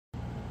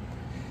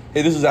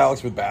Hey, this is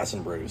Alex with Bass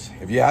and Brews.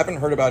 If you haven't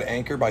heard about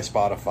Anchor by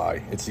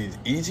Spotify, it's the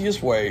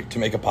easiest way to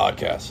make a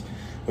podcast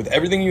with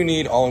everything you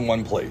need all in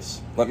one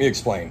place. Let me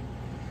explain.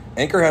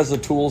 Anchor has the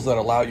tools that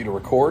allow you to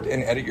record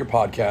and edit your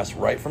podcast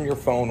right from your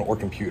phone or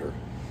computer.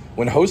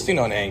 When hosting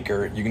on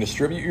Anchor, you can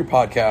distribute your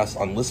podcast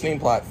on listening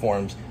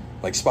platforms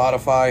like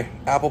Spotify,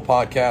 Apple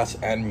Podcasts,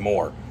 and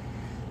more.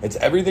 It's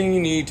everything you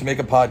need to make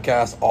a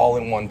podcast all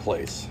in one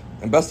place.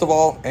 And best of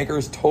all, Anchor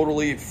is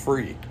totally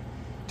free.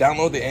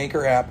 Download the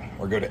Anchor app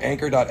or go to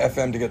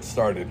anchor.fm to get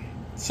started.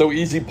 So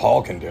easy,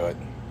 Paul can do it.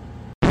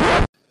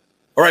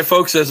 All right,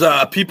 folks, as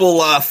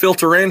people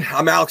filter in,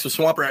 I'm Alex with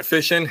Swamp Rat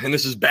Fishing, and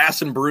this is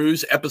Bass and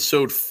Brews,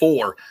 episode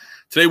 4.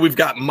 Today we've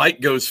got Mike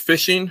Goes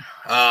Fishing.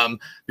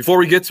 Before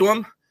we get to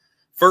him,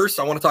 first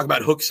I want to talk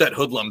about Hookset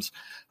Hoodlums.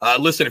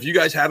 Listen, if you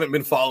guys haven't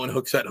been following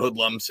Hookset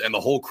Hoodlums and the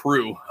whole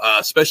crew,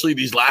 especially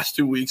these last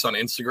 2 weeks on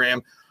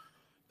Instagram,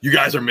 you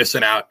guys are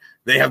missing out.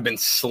 They have been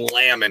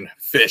slamming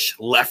fish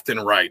left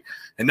and right.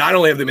 And not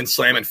only have they been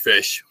slamming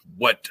fish,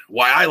 why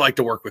I like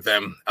to work with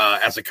them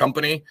as a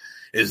company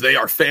is they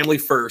are family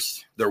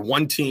first. They're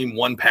one team,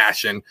 one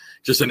passion,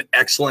 just an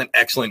excellent,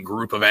 excellent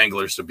group of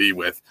anglers to be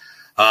with.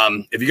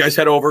 If you guys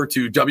head over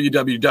to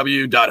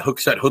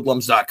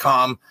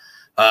www.hooksethoodlums.com,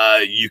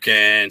 you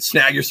can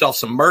snag yourself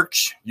some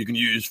merch. You can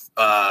use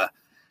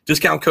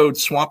discount code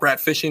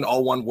SwampRatFishing,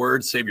 all one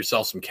word, save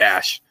yourself some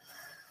cash.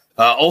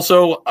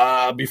 Also,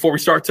 before we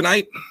start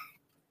tonight,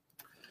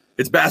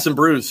 it's Bass and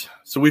Brews.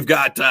 So we've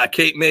got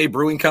Cape May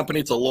Brewing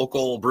Company. It's a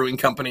local brewing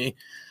company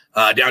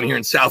down here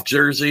in South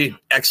Jersey.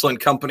 Excellent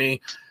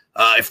company.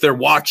 If they're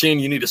watching,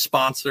 you need to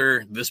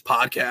sponsor this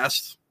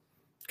podcast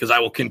because I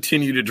will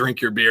continue to drink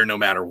your beer no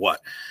matter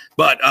what.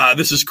 But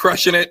this is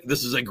crushing it.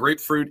 This is a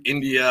grapefruit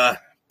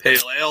India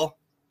Pale Ale.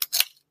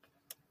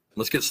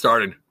 Let's get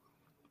started.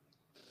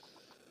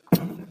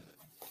 All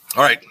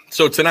right.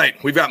 So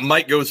tonight we've got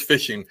Mike Goes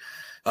Fishing.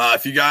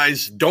 If you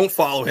guys don't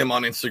follow him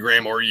on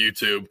Instagram or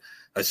YouTube,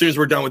 as soon as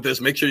we're done with this,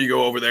 make sure you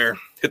go over there,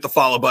 hit the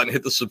follow button,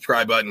 hit the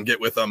subscribe button,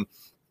 get with him.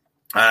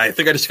 I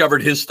think I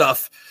discovered his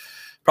stuff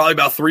probably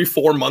about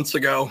 3-4 months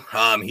ago.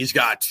 He's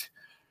got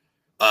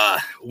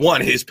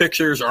his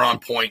pictures are on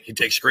point. He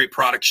takes great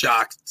product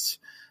shots,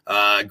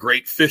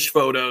 great fish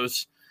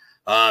photos.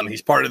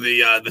 He's part of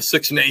the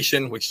Six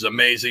Nation, which is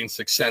amazing.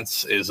 Six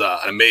Sense is an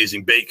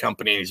amazing bait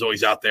company, and he's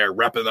always out there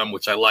repping them,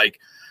 which I like.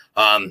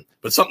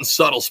 But something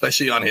subtle,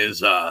 especially on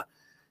his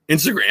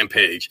Instagram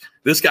page,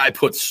 this guy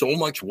puts so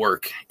much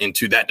work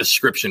into that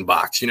description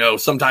box. You know,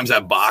 sometimes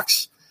that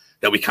box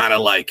that we kind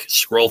of like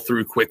scroll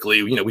through quickly,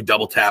 you know, we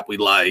double tap, we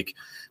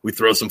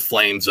throw some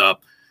flames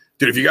up.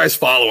 Dude, if you guys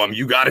follow him,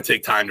 you got to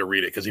take time to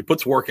read it because he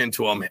puts work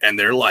into them and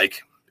they're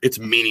like, it's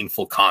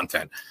meaningful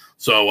content.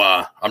 So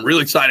I'm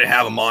really excited to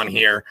have him on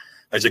here.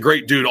 He's a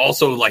great dude.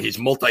 Also, like, he's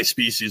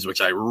multi-species,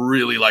 which I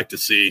really like to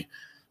see.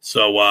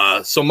 So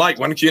Mike,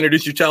 why don't you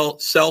introduce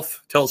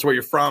yourself? Tell us where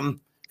you're from,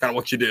 kind of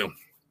what you do.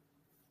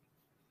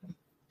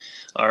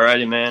 All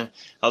righty, man.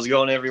 How's it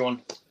going,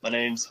 everyone? My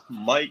name's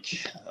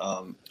Mike.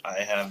 I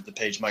have the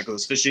page Mike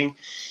Goes Fishing,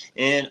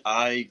 and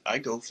I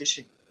go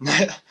fishing.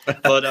 But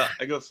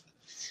I go.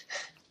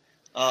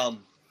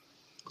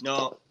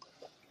 No,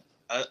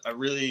 I've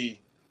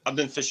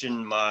been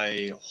fishing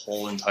my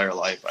whole entire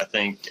life. I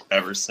think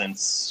ever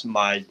since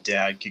my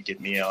dad could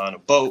get me on a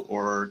boat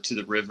or to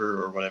the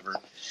river or whatever,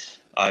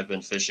 I've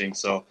been fishing.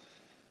 So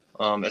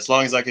as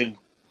long as I could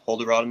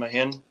hold a rod in my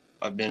hand,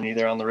 I've been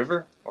either on the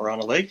river or on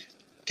a lake,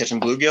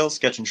 catching bluegills,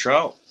 catching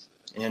trout.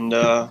 And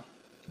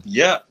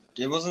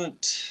it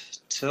wasn't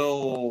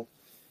till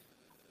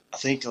I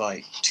think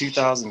like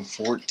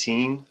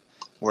 2014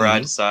 where I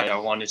decided I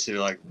wanted to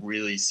like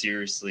really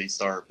seriously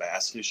start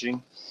bass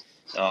fishing.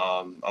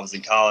 I was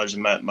in college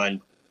and met my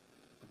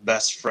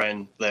best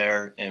friend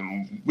there,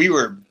 and we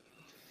were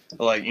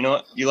like, you know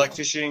what, you like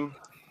fishing?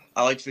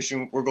 I like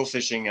fishing. We'll go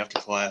fishing after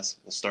class.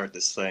 We'll start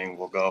this thing.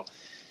 We'll go.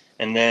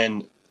 And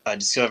then I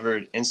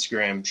discovered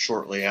Instagram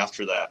shortly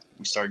after that.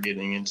 We started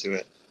getting into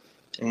it.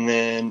 And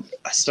then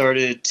I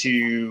started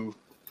to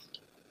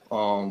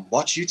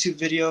watch YouTube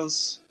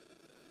videos,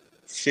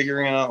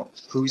 figuring out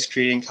who's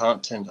creating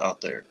content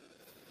out there.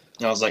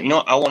 And I was like, you know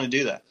what? I want to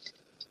do that.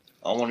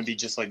 I want to be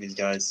just like these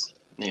guys.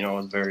 You know,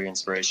 it was very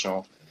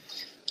inspirational.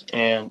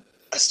 And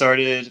I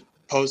started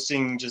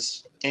posting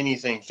just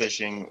anything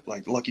fishing,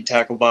 like Lucky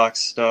Tackle Box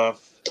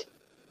stuff,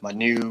 my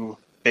new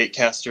bait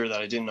caster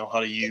that I didn't know how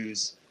to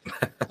use.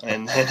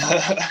 And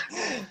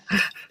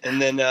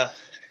then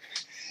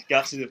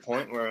got to the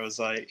point where it was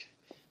like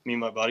me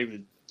and my buddy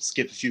would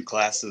skip a few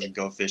classes and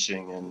go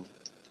fishing, and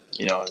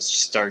you know, it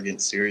just started getting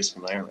serious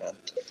from there, man.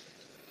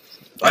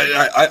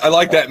 I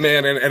like that,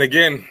 man. And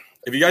again,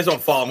 if you guys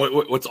don't follow him,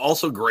 what's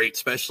also great,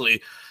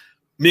 especially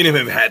me and him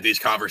have had these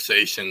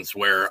conversations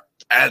where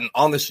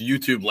on this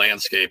YouTube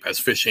landscape, as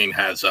fishing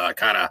has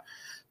kind of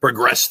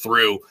progressed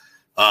through,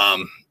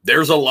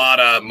 there's a lot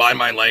of my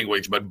mind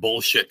language, but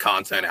bullshit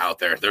content out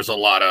there. There's a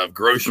lot of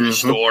grocery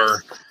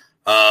store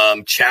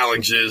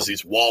challenges,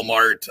 these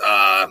Walmart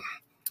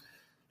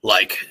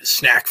like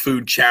snack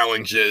food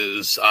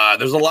challenges.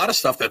 There's a lot of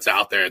stuff that's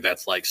out there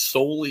that's like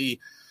solely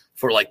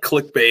for like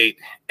clickbait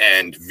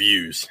and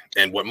views.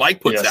 And what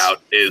Mike puts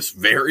out is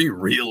very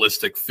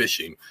realistic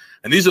fishing.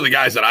 And these are the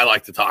guys that I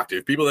like to talk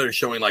to, people that are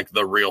showing like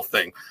the real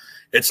thing.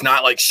 It's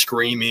not like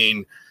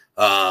screaming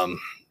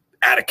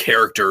at a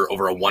character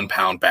over a 1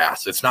 pound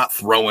bass. It's not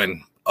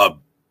throwing a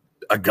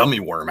gummy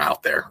worm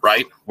out there,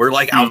 right? We're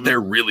like out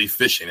there really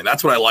fishing. And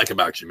that's what I like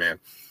about you, man.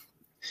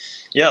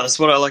 Yeah, that's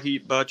what I like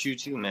about you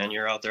too, man.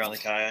 You're out there on the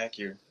kayak.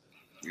 You're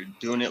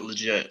doing it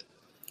legit.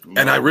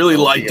 And I really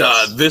liked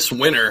this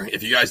winter.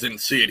 If you guys didn't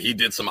see it, he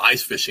did some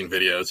ice fishing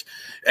videos,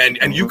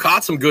 and you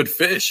caught some good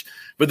fish.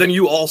 But then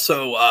you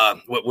also,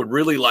 what would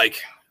really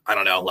like, I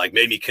don't know, like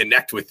made me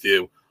connect with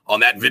you on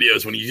that video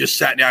is when you just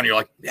sat down and you're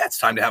like, yeah, it's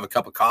time to have a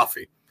cup of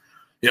coffee.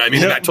 You know what I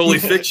mean? And that totally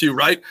fits you,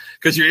 right?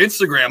 Because your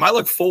Instagram, I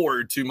look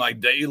forward to my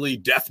daily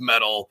death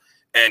metal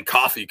and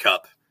coffee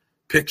cup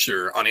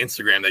picture on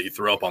Instagram that you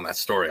throw up on that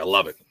story. I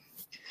love it.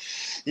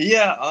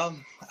 Yeah.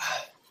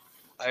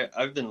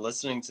 I've been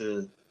listening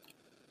to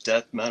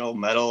death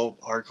metal,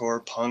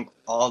 hardcore, punk,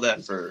 all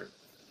that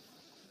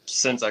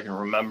since I can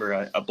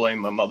remember. I blame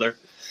my mother.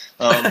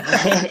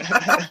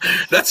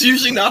 That's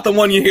usually not the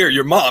one you hear.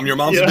 Your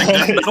mom's a big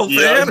death metal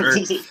fan? Or?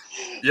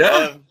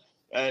 Yeah.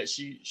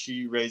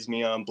 She raised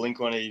me on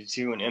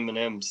Blink-182 and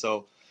Eminem,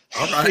 so.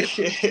 All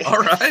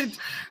right.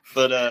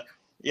 But,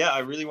 yeah, I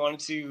really wanted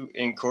to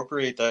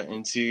incorporate that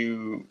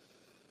into,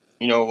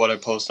 what I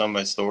post on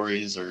my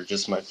stories or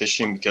just my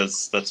fishing,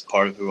 because that's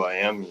part of who I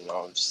am,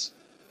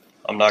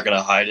 I'm not going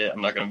to hide it.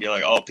 I'm not going to be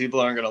like, oh, people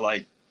aren't going to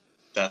like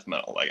death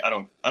metal. Like, I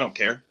don't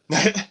care.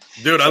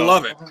 Dude, I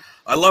love it.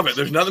 I love it.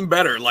 There's nothing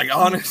better. Like,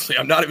 honestly,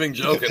 I'm not even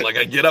joking. Like,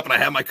 I get up and I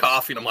have my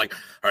coffee and I'm like,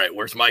 all right,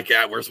 where's Mike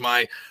at? Where's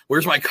my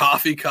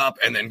coffee cup?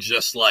 And then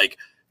just like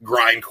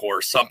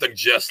grindcore, something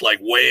just like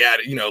way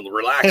at it,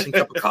 relaxing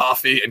cup of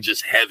coffee and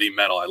just heavy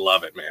metal. I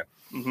love it,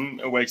 man.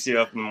 It wakes you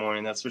up in the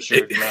morning. That's for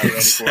sure.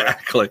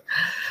 Exactly.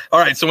 All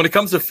right. So when it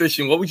comes to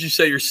fishing, what would you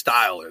say your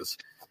style is?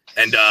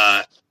 And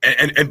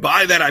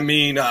by that, I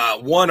mean,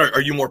 one,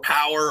 are you more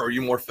power? Or are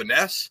you more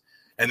finesse?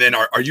 And then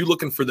are you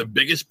looking for the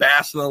biggest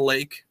bass in the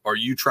lake? Or are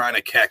you trying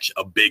to catch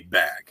a big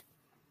bag,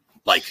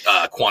 like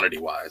quantity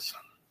wise?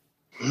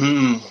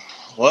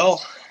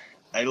 Well,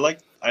 I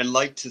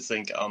like to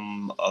think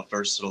I'm a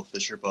versatile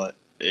fisher, but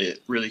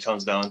it really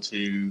comes down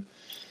to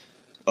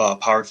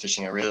power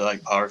fishing. I really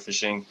like power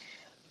fishing.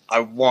 I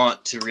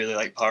want to really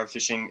like power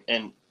fishing,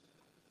 and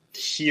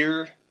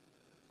here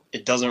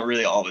it doesn't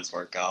really always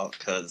work out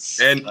because.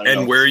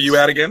 And where are you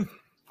at again?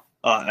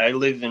 I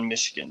live in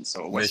Michigan,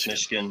 so West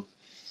Michigan.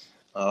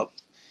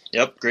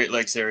 Yep, Great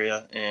Lakes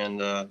area.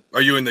 And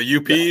are you in the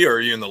UP or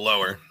are you in the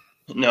lower?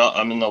 No,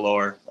 I'm in the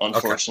lower.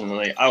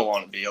 Unfortunately, okay. I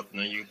want to be up in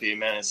the UP,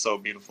 man. It's so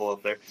beautiful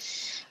up there.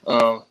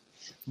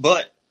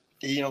 But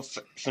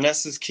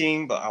finesse is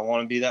king. But I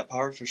want to be that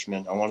power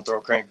fisherman. I want to throw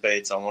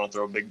crankbaits. I want to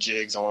throw big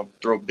jigs. I want to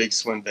throw big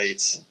swim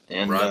baits.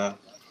 And I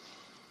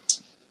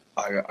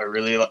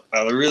really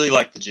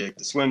like the jig,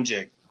 the swim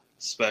jig,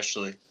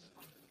 especially.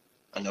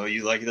 I know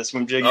you like the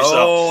swim jig yourself.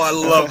 Oh, I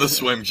love the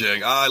swim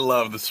jig. I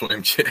love the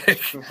swim jig.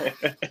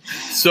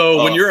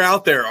 So when you're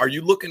out there, are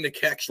you looking to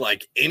catch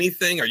like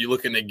anything? Are you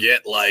looking to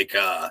get like,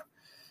 I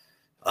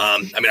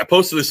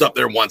posted this up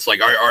there once. Like,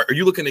 are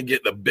you looking to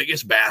get the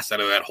biggest bass out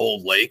of that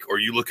whole lake? Or are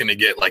you looking to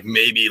get like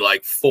maybe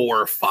like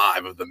 4 or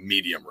 5 of the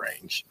medium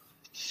range?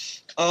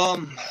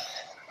 Yeah,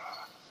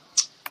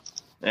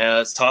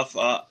 it's tough.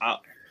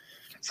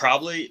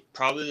 Probably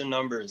the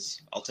numbers.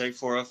 I'll take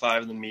 4 or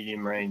 5 of the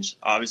medium range.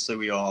 Obviously,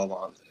 we all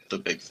want the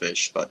big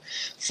fish, but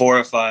 4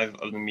 or 5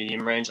 of the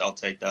medium range, I'll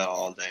take that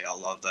all day. I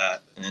love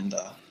that, and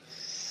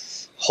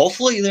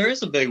hopefully there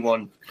is a big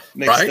one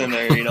mixed in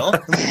there.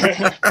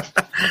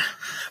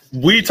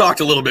 We talked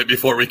a little bit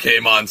before we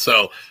came on,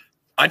 so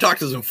I talked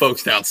to some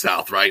folks down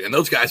south, right? And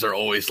those guys are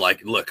always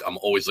like, "Look, I'm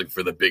always looking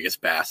for the biggest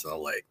bass in the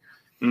lake."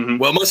 Mm-hmm.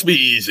 Well, it must be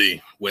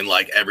easy when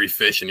like every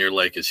fish in your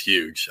lake is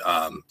huge.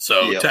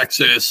 Yep.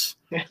 Texas,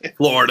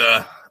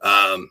 Florida,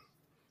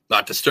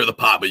 not to stir the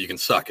pot, but you can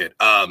suck it.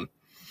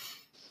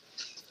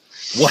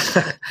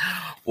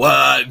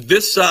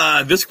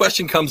 This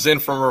question comes in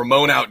from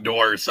Ramon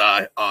Outdoors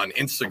on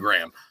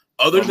Instagram.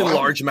 Other than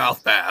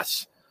largemouth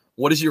bass,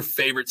 what is your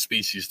favorite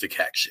species to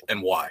catch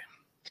and why?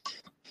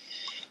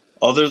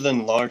 Other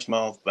than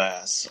largemouth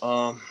bass,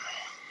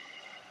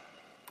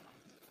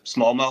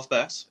 smallmouth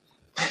bass.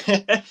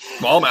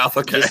 Smallmouth,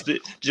 okay.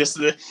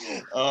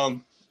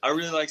 I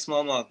really like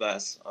smallmouth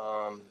bass.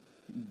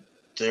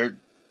 They're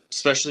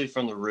especially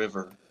from the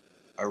river.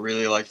 I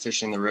really like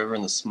fishing the river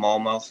and the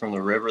smallmouth from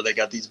the river. They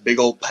got these big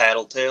old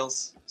paddle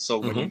tails. So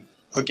when you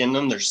hook in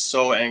them, they're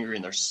so angry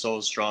and they're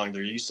so strong.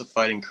 They're used to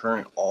fighting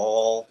current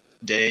all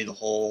day, the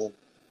whole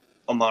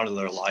amount of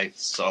their life.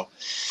 So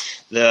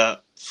the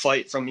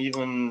fight from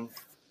even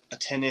a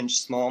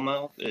 10-inch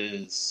smallmouth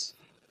is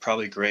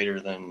probably greater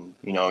than,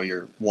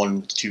 your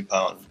 1 to 2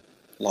 pound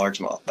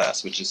largemouth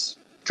bass, which is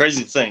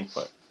crazy to think,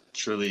 but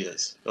truly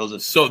is. Those are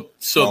so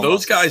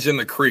those guys in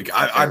the creek.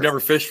 I've never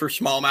fished for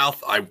smallmouth.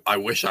 I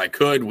wish I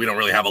could. We don't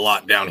really have a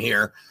lot down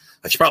here.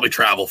 I should probably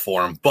travel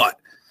for them. But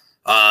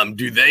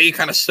do they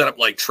kind of set up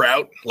like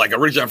trout? Like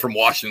originally I'm from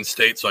Washington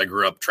State, so I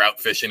grew up trout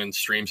fishing in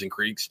streams and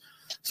creeks.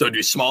 So do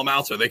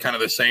smallmouths, are they kind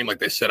of the same? Like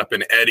they set up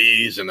in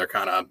eddies and they're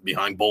kind of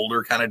behind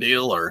boulder kind of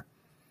deal, or?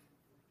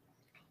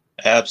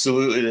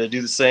 Absolutely, they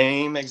do the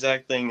same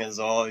exact thing as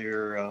all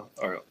your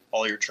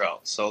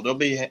trout. So they'll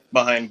be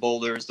behind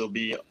boulders. They'll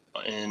be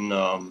in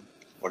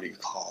what do you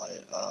call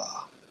it?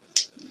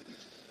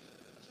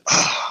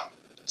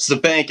 It's the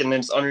bank, and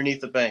then it's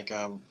underneath the bank.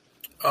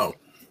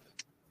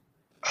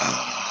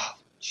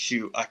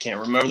 Shoot, I can't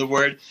remember the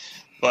word,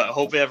 but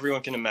hopefully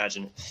everyone can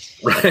imagine it.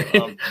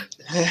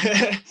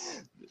 Right.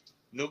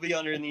 They'll be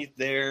underneath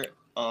there,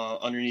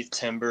 underneath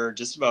timber,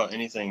 just about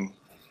anything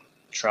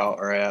trout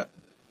are at.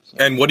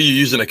 And what are you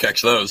using to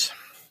catch those?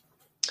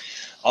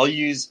 I'll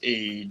use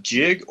a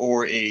jig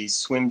or a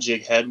swim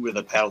jig head with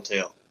a paddle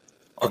tail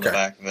on the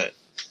back of it.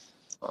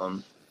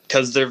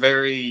 Because they're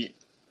very,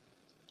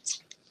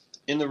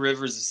 in the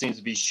rivers, it seems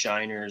to be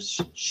shiners,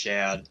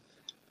 shad,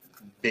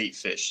 bait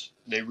fish.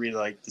 They really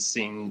like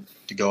to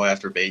go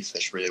after bait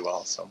fish really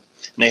well. So,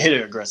 and they hit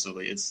it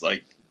aggressively. It's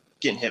like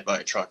getting hit by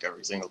a truck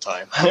every single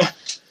time.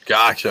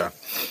 Gotcha.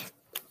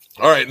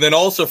 All right. And then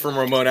also from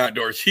Remote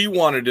Outdoors, he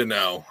wanted to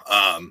know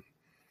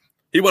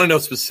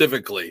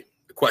specifically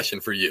a question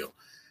for you.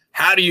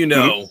 How do you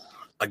know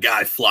a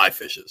guy fly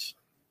fishes?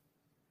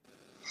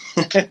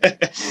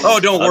 Oh,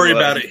 don't worry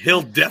about it.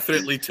 He'll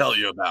definitely tell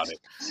you about it.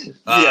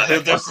 Yeah,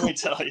 he'll definitely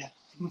tell you.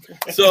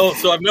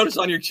 So I've noticed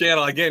on your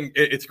channel, again,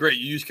 it's great.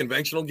 You use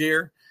conventional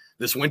gear.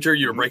 This winter,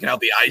 you were breaking out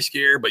the ice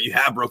gear, but you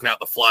have broken out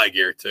the fly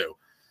gear too.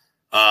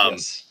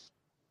 Yes.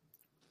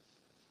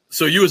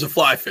 So you as a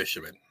fly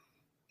fisherman,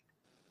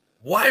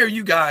 why are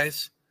you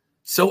guys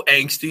so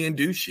angsty and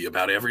douchey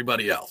about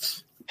everybody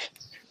else?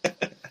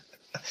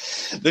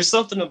 There's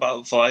something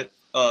about fly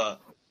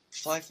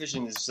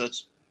fishing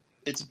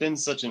it's been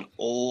such an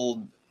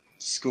old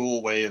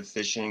school way of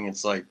fishing.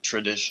 It's like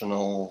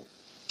traditional,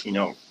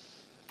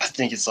 I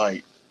think it's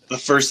like the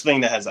first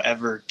thing that has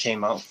ever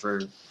came out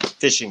for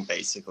fishing,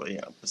 basically,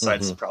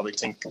 besides probably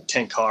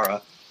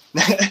Tenkara.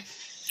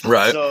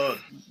 Right. So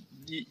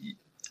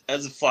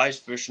as a fly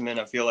fisherman,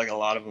 I feel like a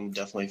lot of them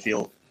definitely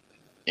feel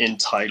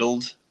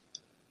entitled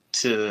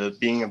to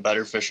being a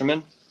better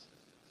fisherman.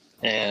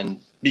 And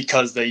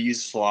because they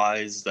use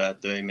flies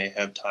that they may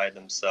have tied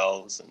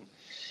themselves and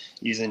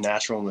using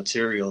natural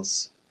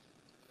materials,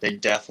 they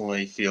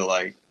definitely feel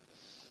like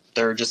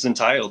they're just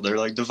entitled. They're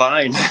like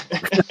divine.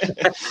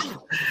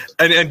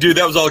 and dude,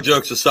 that was all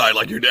jokes aside.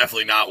 Like, you're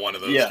definitely not one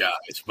of those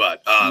guys.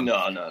 But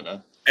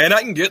no. And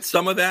I can get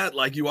some of that.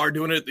 Like, you are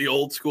doing it the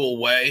old school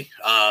way.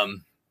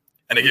 And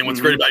again,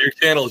 what's great about your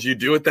channel is you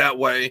do it that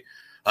way,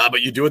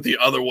 but you do it the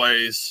other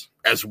ways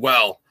as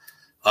well.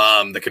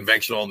 The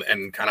conventional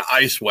and kind of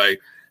ice way.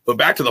 But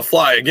back to the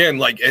fly again,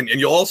 like, and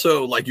you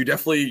also like,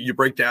 you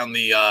break down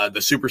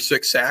the Super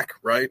 6 sack,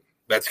 right?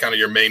 That's kind of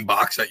your main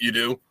box that you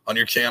do on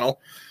your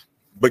channel.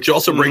 But you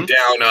also break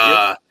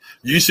down,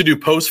 you used to do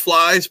post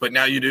flies, but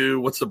now you do,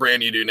 what's the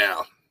brand you do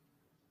now?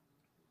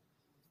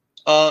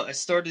 I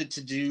started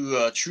to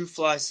do True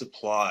Fly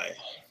Supply.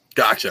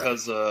 Gotcha.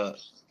 Because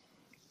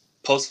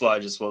post fly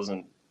just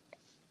wasn't,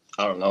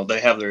 I don't know, they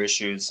have their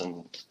issues,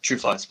 and True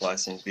Fly Supply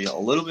seems to be a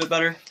little bit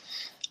better.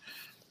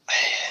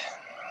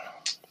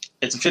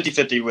 It's a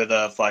 50-50 with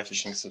a fly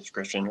fishing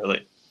subscription,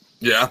 really.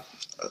 Yeah.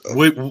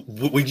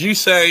 Would you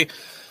say,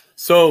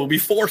 so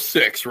before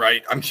 6,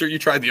 right? I'm sure you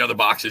tried the other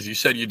boxes. You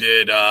said you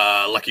did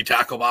Lucky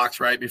Tackle Box,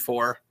 right,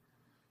 before?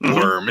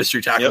 Or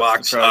Mystery Tackle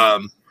Box.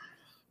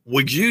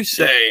 Would you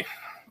say,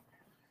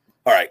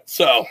 all right,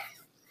 so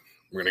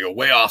we're going to go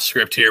way off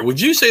script here.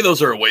 Would you say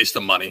those are a waste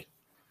of money?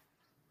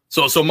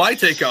 So my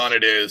take on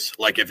it is,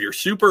 like, if you're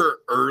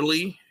super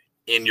early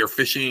in your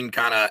fishing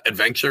kind of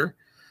adventure,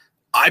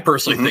 I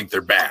personally think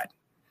they're bad.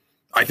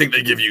 I think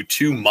they give you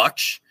too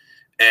much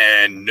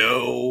and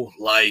no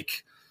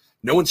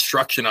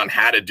instruction on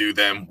how to do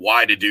them,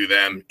 why to do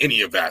them,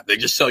 any of that. They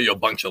just sell you a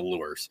bunch of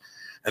lures.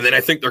 And then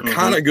I think they're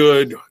kind of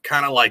good,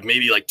 kind of like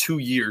maybe like 2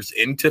 years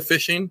into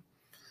fishing.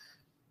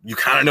 You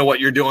kind of know what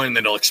you're doing, and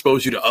then they'll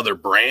expose you to other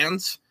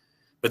brands.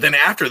 But then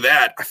after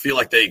that, I feel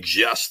like they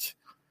just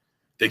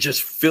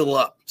fill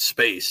up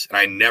space, and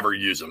I never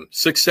use them.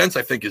 6th Sense,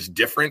 I think, is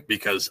different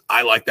because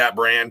I like that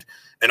brand,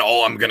 and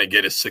all I'm going to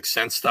get is 6th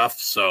Sense stuff,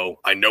 so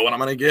I know what I'm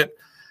going to get.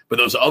 But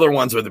those other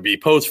ones, whether it be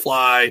Post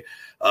Fly,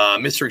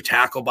 Mystery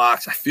Tackle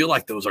Box, I feel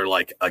like those are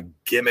like a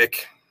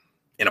gimmick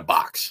in a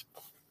box.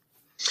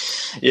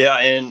 Yeah,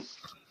 and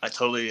I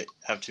totally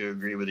have to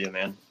agree with you,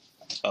 man.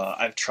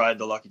 I've tried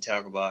the Lucky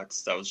Tackle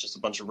Box. That was just a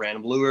bunch of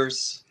random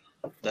lures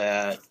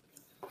that,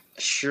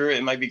 sure,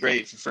 it might be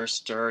great if you're first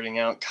starting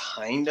out,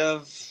 kind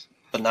of,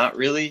 but not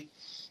really,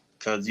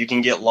 because you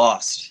can get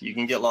lost. You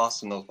can get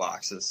lost in those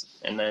boxes.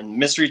 And then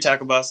Mystery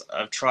Tackle Box,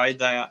 I've tried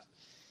that.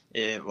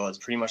 It was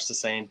pretty much the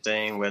same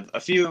thing with a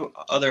few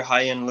other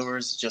high-end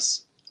lures.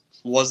 Just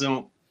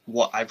wasn't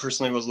what I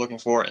personally was looking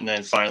for, and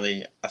then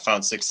finally I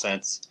found Sixth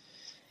Sense.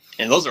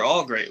 And those are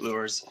all great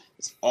lures.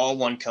 It's all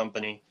one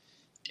company,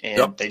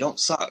 and they don't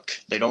suck.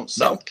 They don't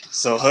suck. No.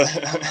 So,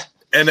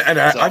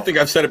 I think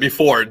I've said it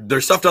before.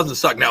 Their stuff doesn't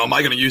suck. Now, am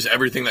I going to use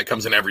everything that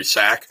comes in every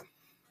sack?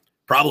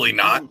 Probably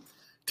not,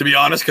 to be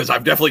honest, because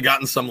I've definitely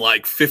gotten some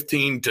like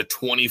 15 to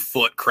 20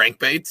 foot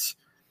crankbaits.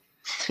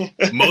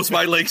 Most of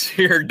my lakes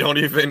here don't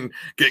even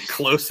get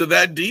close to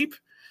that deep.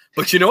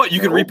 But you know what? You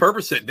can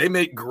repurpose it. They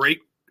make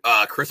great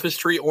Christmas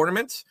tree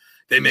ornaments.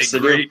 They make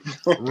great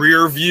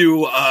rear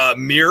view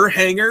mirror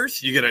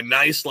hangers. You get a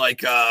nice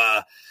like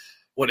the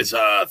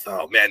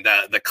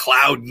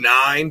Cloud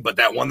 9, but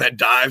that one that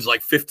dives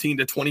like 15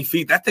 to 20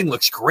 feet. That thing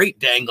looks great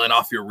dangling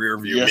off your rear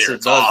view mirror.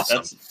 It's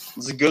awesome.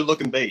 It's a good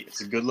looking bait.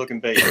 It's a good looking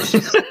bait.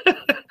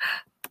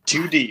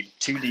 Too deep.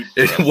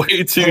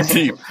 Way too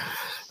deep.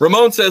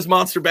 Ramon says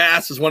Monster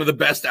Bass is one of the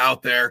best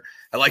out there.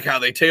 I like how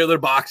they tailor their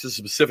boxes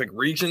to specific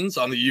regions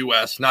on the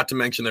U.S., not to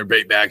mention their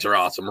bait bags are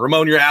awesome.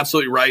 Ramon, you're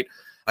absolutely right.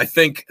 I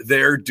think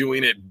they're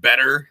doing it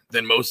better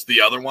than most of the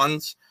other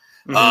ones.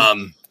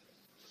 Mm-hmm.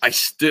 I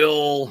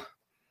still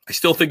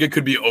think it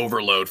could be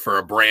overload for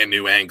a brand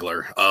new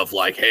angler of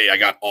like, hey, I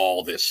got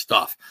all this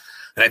stuff.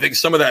 And I think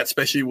some of that,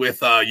 especially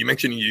with, you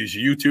mentioned you use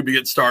YouTube to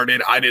get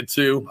started. I did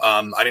too.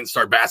 I didn't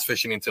start bass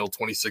fishing until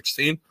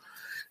 2016.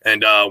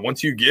 And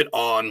once you get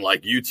on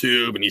like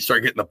YouTube and you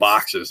start getting the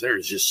boxes,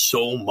 there's just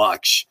so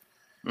much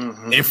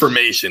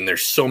information.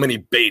 There's so many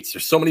baits.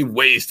 There's so many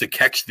ways to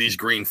catch these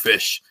green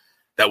fish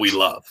that we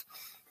love.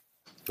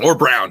 Or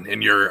brown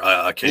in your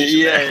occasion.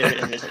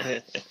 Yeah.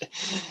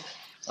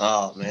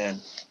 Oh,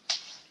 man.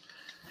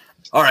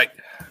 All right.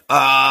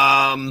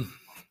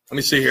 Let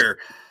me see here.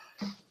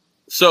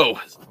 So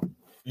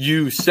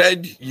you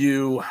said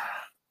you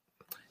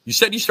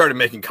started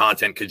making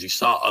content because you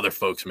saw other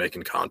folks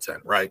making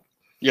content, right?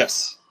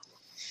 Yes.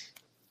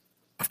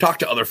 I've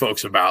talked to other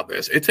folks about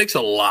this. It takes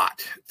a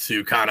lot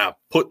to kind of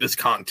put this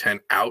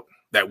content out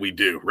that we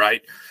do,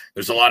 right?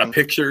 There's a lot of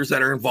pictures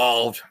that are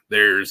involved.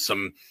 There's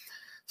some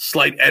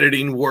slight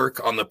editing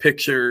work on the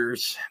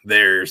pictures.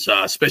 There's,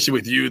 especially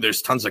with you,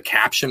 there's tons of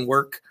caption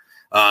work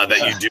that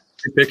you do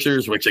in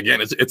pictures, which again,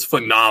 it's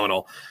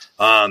phenomenal.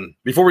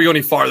 Before we go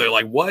any farther,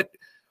 like what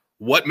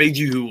made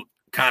you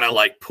kind of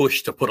like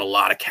push to put a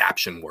lot of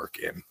caption work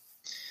in?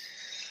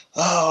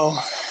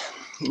 Oh,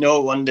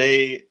 one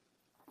day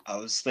I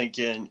was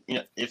thinking,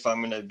 if I'm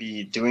going to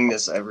be doing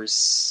this every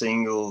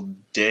single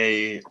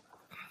day,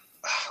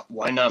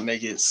 why not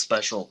make it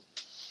special?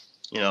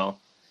 Why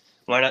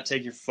not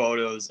take your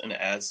photos and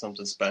add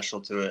something special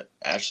to it?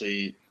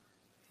 Actually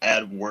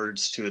add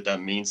words to it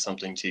that means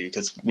something to you.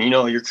 Because,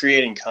 you're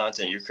creating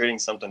content. You're creating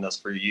something that's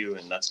for you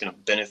and that's going to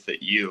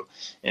benefit you.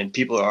 And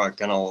people are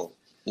going to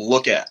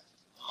look at.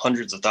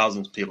 Hundreds of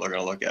thousands of people are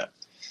going to look at.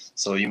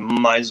 So you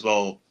might as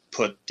well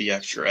put the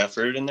extra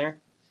effort in there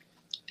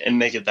and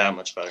make it that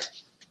much better.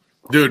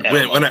 Dude,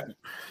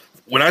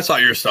 when I saw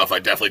your stuff, I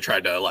definitely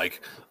tried to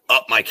like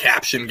up my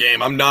caption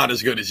game. I'm not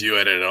as good as you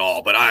at it at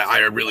all, but I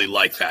really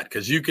like that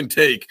because you can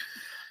take,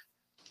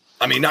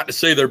 not to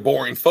say they're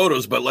boring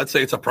photos, but let's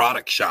say it's a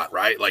product shot,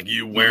 right? Like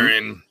you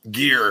wearing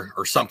gear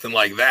or something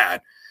like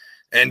that.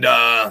 And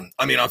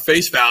on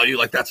face value,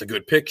 like that's a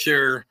good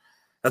picture.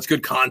 That's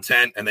good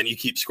content. And then you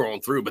keep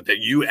scrolling through, but that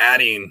you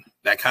adding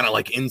that kind of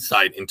like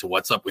insight into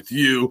what's up with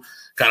you,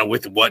 kind of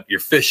with what you're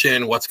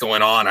fishing, what's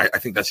going on. I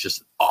think that's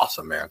just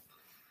awesome, man.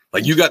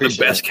 Like you got the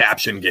best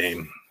caption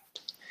game.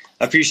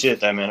 I appreciate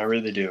that, man. I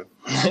really do.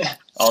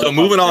 So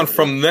moving on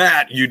from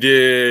that, you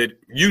did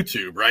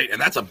YouTube, right?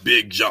 And that's a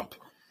big jump.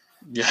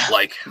 Yeah.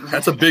 Like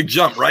that's a big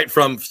jump, right?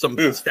 From some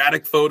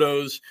static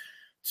photos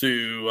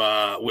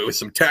to with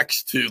some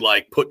text to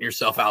like putting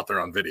yourself out there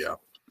on video.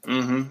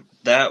 Mm-hmm.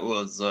 That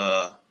was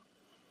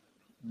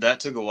that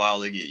took a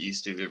while to get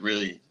used to. It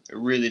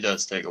really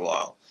does take a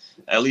while.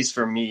 At least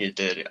for me, it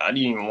did. I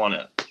didn't even want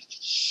to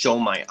show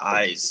my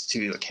eyes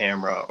to a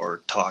camera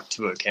or talk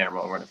to a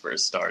camera when I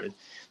first started.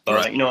 But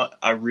right. What?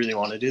 I really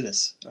want to do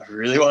this. I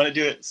really want to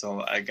do it.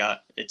 So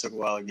it took a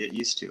while to get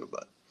used to,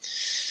 but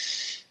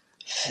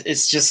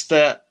it's just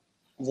that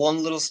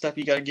one little step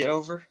you got to get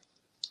over,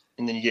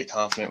 and then you get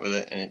confident with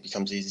it, and it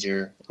becomes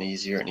easier and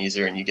easier and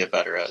easier, and you get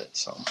better at it.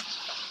 So.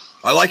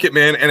 I like it,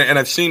 man. And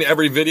I've seen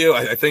every video.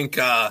 I think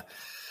a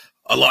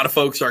lot of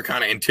folks are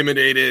kind of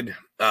intimidated.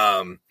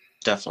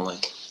 Definitely.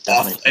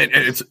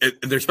 And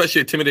they're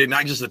especially intimidated,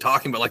 not just the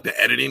talking, but like the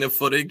editing of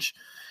footage.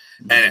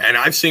 Mm-hmm. And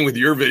I've seen with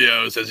your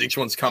videos as each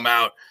one's come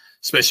out,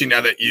 especially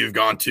now that you've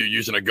gone to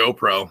using a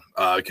GoPro,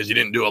 because you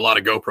didn't do a lot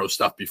of GoPro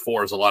stuff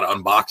before. There's a lot of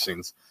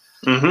unboxings.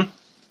 Mm-hmm.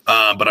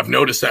 But I've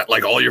noticed that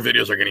like all your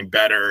videos are getting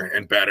better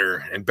and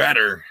better and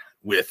better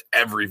with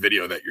every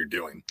video that you're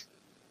doing.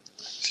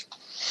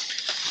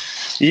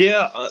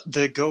 Yeah,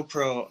 the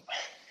GoPro,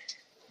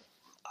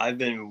 I've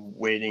been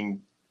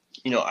waiting,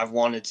 I've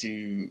wanted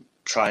to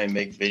try and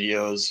make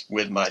videos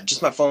with my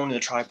phone and a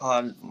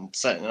tripod and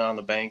setting it on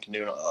the bank and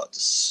doing it.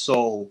 It's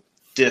so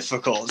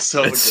difficult.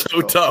 It's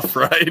so tough,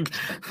 right?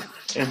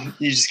 And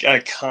you just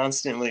gotta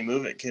constantly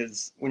move it,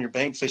 because when you're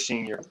bank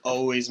fishing, you're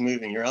always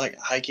moving. You're like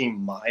hiking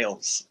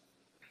miles,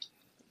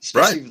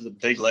 especially with the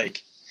big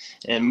lake.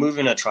 And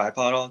moving a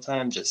tripod all the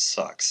time just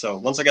sucks. So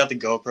once I got the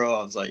GoPro,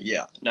 I was like,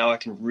 yeah, now I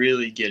can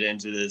really get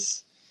into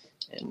this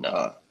and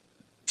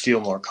feel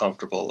more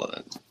comfortable.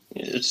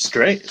 It's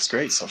great. It's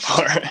great so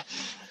far.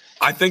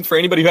 I think for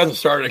anybody who hasn't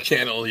started a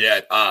channel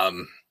yet,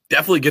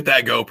 definitely get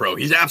that GoPro.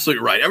 He's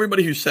absolutely right.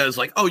 Everybody who says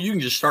like, oh, you can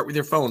just start with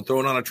your phone,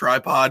 throw it on a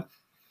tripod,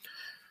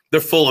 they're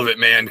full of it,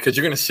 man, because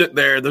you're going to sit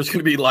there. There's going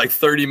to be like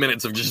 30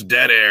 minutes of just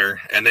dead air,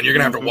 and then you're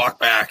going to have to walk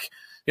back.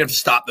 You have to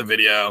stop the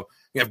video.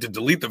 You have to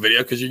delete the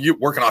video because you're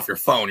working off your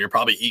phone. You're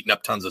probably eating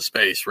up tons of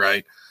space,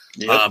 right?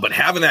 Yep. But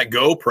having that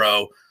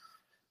GoPro,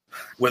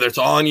 whether it's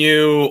on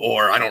you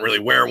or I don't really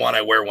wear one,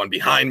 I wear one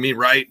behind me,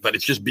 right? But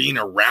it's just being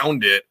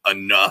around it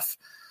enough,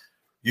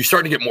 you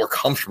start to get more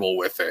comfortable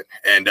with it.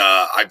 And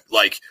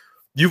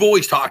you've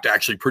always talked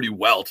actually pretty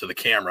well to the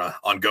camera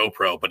on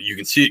GoPro, but you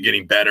can see it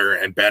getting better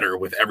and better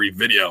with every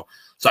video.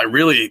 So I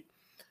really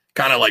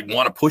kind of like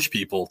want to push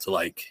people to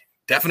like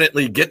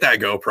definitely get that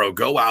GoPro,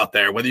 go out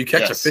there, whether you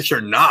catch a fish or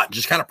not,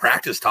 just kind of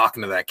practice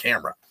talking to that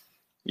camera.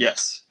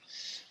 Yes.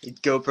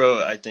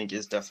 GoPro, I think,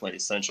 is definitely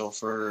essential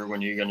for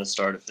when you're going to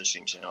start a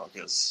fishing channel,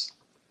 because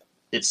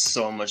it's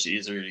so much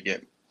easier to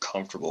get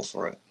comfortable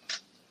for it.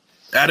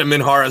 Adam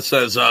Minhara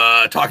says,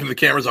 talking to the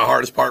camera is the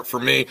hardest part for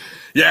me.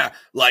 Yeah,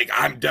 like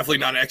I'm definitely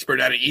not an expert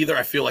at it either.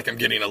 I feel like I'm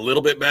getting a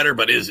little bit better,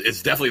 but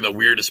it's definitely the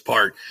weirdest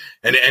part.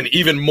 And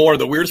even more,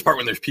 the weirdest part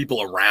when there's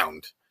people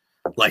around.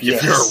 Like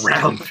if you're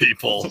around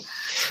people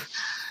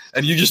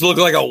and you just look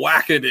like a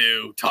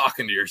wackadoo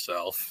talking to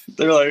yourself.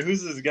 They're like,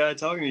 who's this guy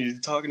talking to you?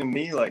 Talking to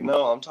me? Like,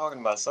 no, I'm talking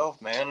to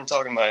myself, man. I'm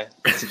talking to my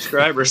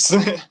subscribers.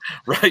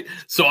 Right.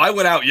 So I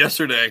went out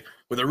yesterday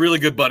with a really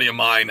good buddy of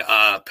mine,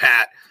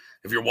 Pat,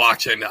 if you're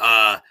watching,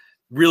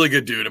 really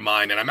good dude of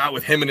mine. And I'm out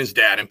with him and his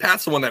dad. And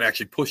Pat's the one that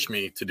actually pushed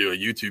me to do a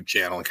YouTube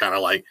channel and kind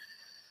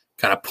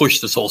of push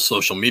this whole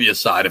social media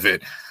side of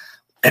it.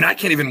 And I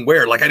can't even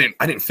wear, like, I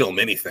didn't film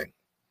anything.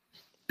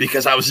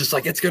 Because I was just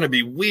like, it's going to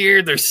be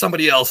weird. There's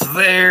somebody else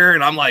there.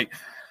 And I'm like,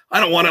 I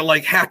don't want to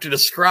like have to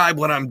describe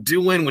what I'm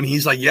doing when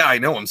he's like, yeah, I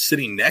know, I'm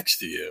sitting next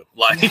to you.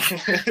 Like,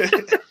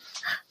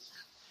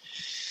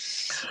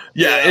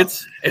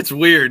 it's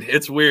weird.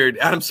 It's weird.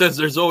 Adam says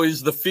there's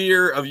always the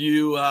fear of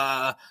you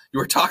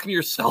were talking to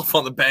yourself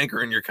on the bank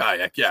or in your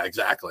kayak. Yeah,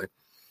 exactly.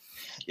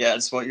 Yeah,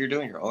 it's what you're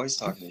doing. You're always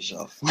talking to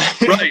yourself.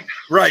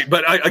 Right.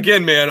 But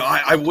again, man,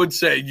 I would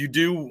say you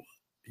do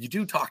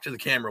talk to the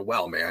camera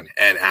well, man.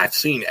 And I've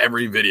seen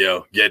every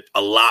video get a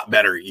lot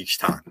better each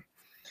time.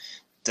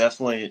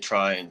 Definitely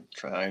trying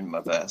my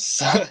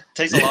best.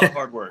 Takes a lot of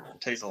hard work.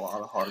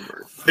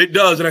 It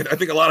does. And I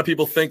think a lot of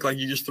people think like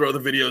you just throw the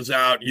videos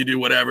out, you do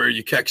whatever,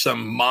 you catch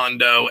some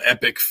Mondo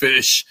epic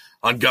fish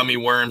on gummy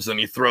worms, and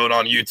you throw it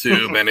on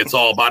YouTube and it's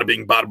all bada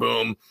bing, bada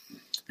boom.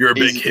 You're a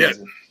big hit.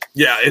 Easy.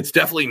 Yeah, it's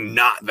definitely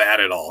not that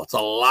at all. It's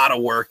a lot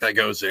of work that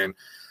goes in.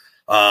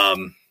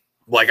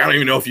 Like, I don't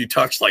even know if you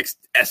touched like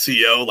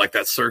SEO, like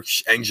that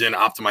search engine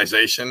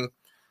optimization.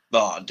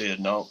 Oh, dude,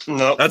 no.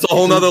 That's a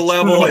whole nother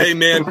level. Hey,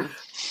 man,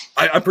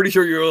 I'm pretty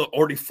sure you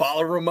already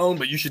follow Ramon,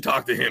 but you should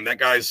talk to him. That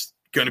guy's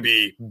going to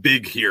be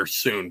big here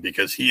soon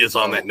because he is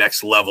on that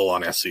next level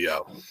on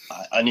SEO.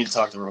 I need to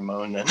talk to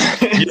Ramon then.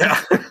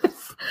 Yeah.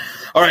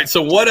 All right.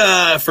 So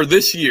what, for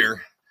this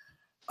year,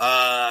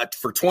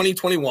 for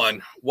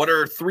 2021, what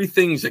are 3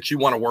 things that you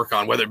want to work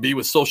on, whether it be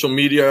with social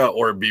media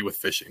or it be with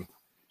fishing?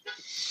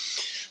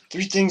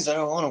 3 things that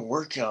I want to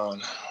work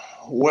on.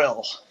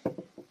 Well,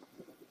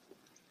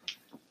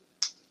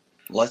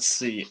 let's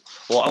see.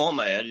 Well, I want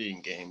my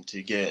editing game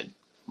to get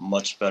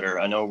much better.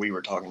 I know we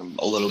were talking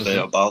a little bit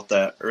about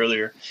that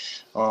earlier.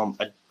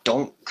 I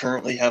don't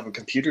currently have a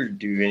computer to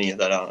do any of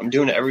that on. I'm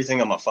doing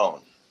everything on my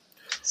phone.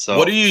 So,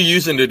 what are you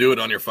using to do it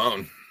on your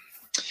phone?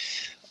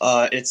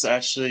 It's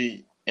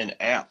actually an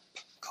app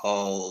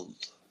called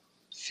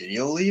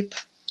Video Leap.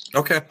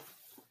 Okay.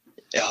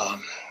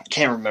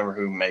 Can't remember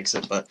who makes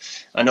it, but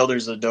I know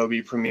there's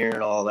Adobe Premiere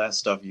and all that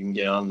stuff you can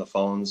get on the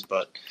phones.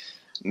 But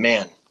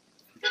man,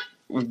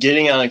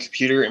 getting on a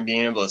computer and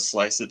being able to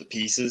slice it to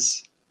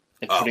pieces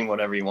and putting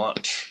whatever you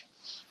want,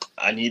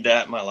 I need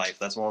that in my life.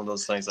 That's one of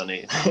those things I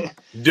need.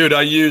 Dude,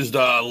 I used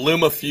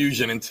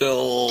LumaFusion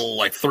until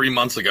like 3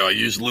 months ago. I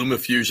used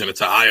LumaFusion. It's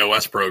an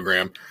iOS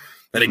program,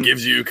 and it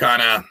gives you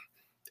kind of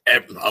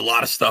a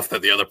lot of stuff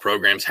that the other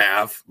programs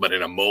have, but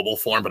in a mobile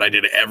form. But I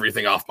did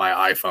everything off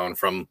my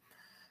iPhone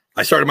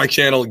I started my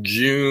channel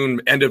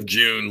end of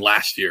June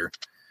last year.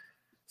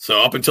 So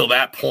up until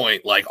that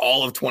point, like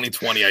all of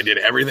 2020, I did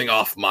everything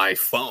off my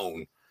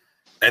phone.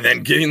 And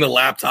then getting the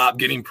laptop,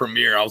 getting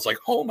Premiere, I was like,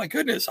 oh my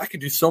goodness, I could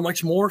do so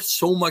much more,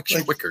 so much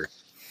quicker.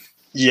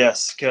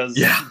 Yes,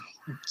 because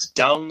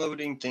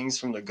downloading things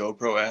from the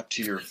GoPro app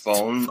to your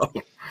phone,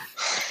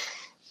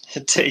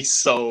 it takes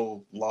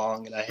so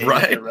long, and I hate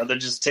it. I'd rather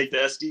just take the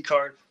SD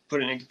card,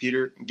 put it in a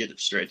computer, and get it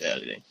straight to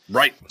editing.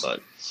 Right.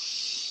 But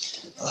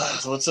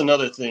so what's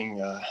another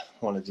thing I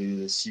want to do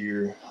this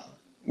year?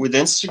 with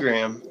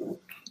Instagram,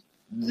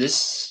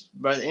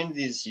 by the end of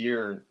this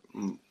year,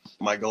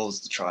 my goal is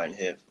to try and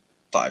hit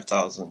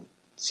 5,000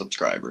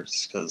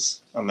 subscribers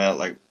because I'm at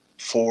like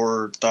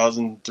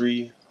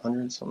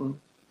 4,300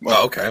 something.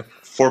 Well, okay.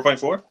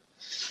 4.4.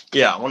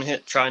 Yeah, I want to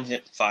try and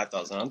hit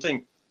 5,000. I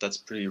think that's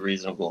pretty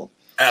reasonable.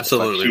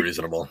 Absolutely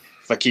reasonable.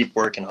 If I keep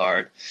working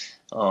hard.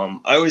 I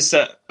always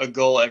set a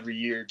goal every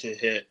year to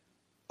hit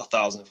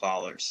 1,000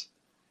 followers.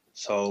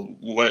 So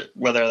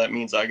whether that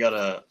means I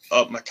gotta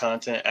up my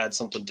content, add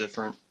something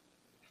different,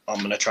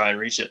 I'm gonna try and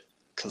reach it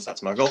because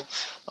that's my goal.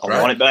 I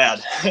want it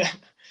bad.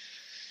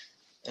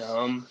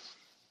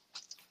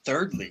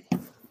 Thirdly,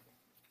 man,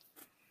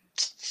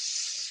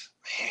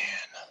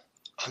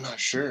 I'm not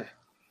sure.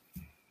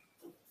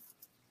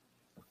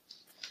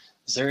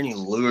 Is there any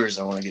lures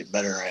I want to get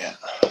better at?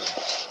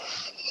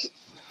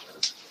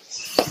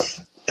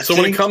 So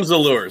when it comes to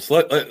lures,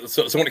 so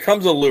when it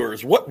comes to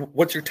lures,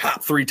 what's your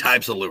top 3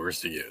 types of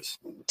lures to use?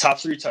 Top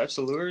 3 types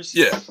of lures?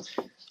 Yeah.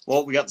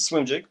 Well, we got the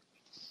swim jig.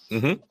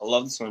 Mm-hmm. I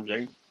love the swim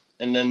jig,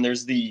 and then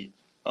there's the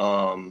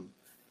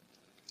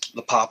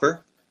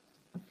popper,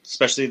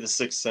 especially the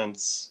 6th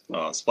Sense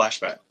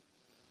splashback.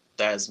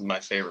 That is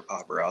my favorite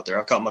popper out there.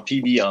 I've got my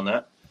PB on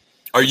that.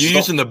 Are you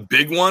using the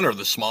big one or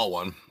the small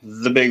one?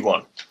 The big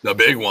one. The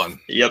big one.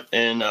 Yep,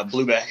 and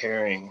blueback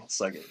herring.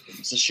 It's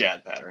a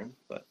shad pattern,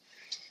 but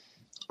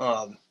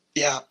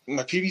yeah,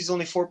 my PB's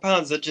only 4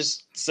 pounds. That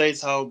just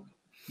says how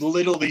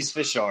little these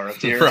fish are up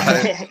here.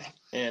 Right.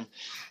 And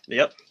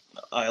yep,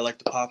 I like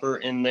the popper.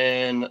 And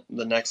then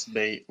the next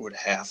bait would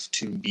have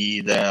to be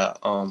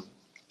the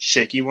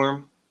shaky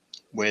worm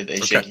with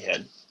a shaky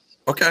head.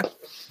 Okay.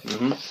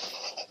 Mm-hmm.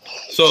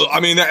 So,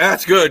 I mean,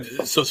 that's good.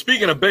 So,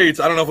 speaking of baits,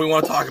 I don't know if we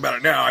want to talk about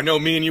it now. I know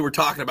me and you were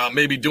talking about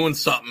maybe doing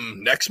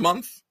something next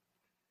month.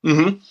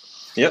 Mm-hmm.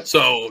 Yep.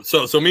 So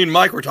me and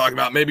Mike were talking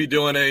about maybe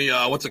doing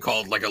a, what's it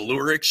called? Like a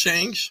lure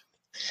exchange?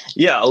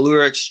 Yeah, a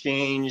lure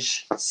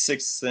exchange,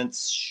 6th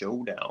Sense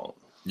showdown.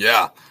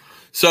 Yeah.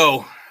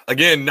 So,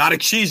 again, not a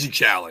cheesy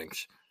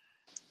challenge.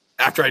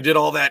 After I did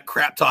all that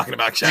crap talking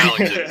about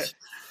challenges.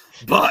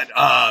 But,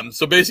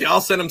 so basically,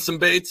 I'll send him some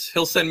baits.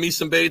 He'll send me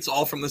some baits,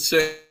 all from the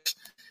 6.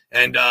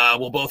 And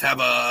we'll both have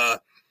a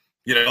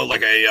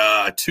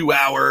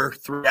 2-hour,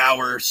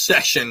 3-hour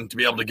session to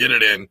be able to get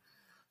it in.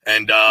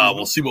 And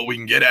we'll see what we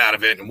can get out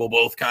of it. And we'll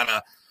both kind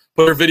of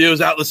put our videos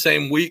out the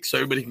same week so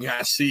everybody can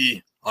kind of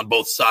see on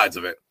both sides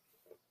of it.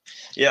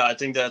 Yeah, I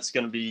think that's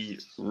going to be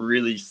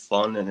really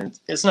fun. And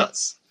it's not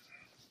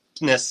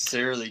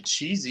necessarily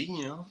cheesy,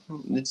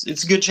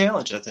 It's a good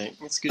challenge, I think.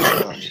 It's a good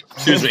challenge.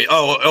 Excuse me.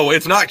 Oh,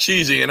 it's not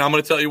cheesy. And I'm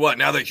going to tell you what,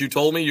 now that you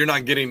told me, you're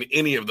not getting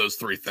any of those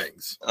 3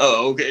 things.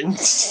 Oh, okay.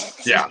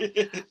 Yeah.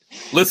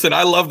 Listen,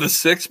 I love the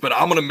 6, but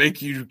I'm going to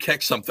make you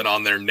catch something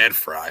on their Ned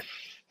Fry.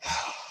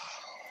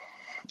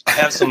 I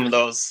have some of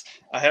those.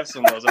 I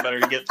better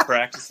get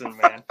practicing,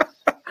 man.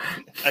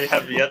 I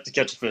have yet to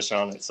catch a fish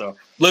on it. So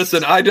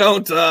listen, I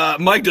don't.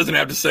 Mike doesn't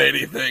have to say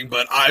anything,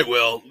 but I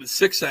will.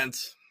 6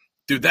 Sense,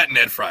 dude. That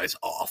Ned Fry is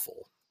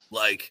awful.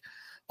 Like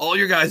all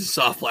your guys'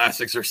 soft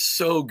plastics are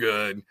so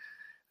good,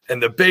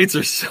 and the baits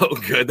are so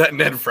good. That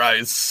Ned Fry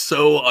is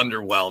so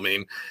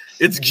underwhelming.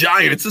 It's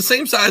giant. It's the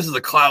same size as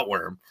a clout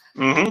worm.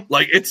 Mm-hmm.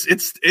 Like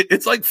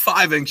it's like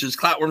 5 inches.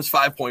 Cloutworm's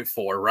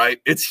 5.4, right?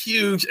 It's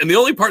huge, and the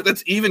only part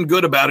that's even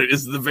good about it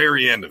is the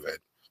very end of it.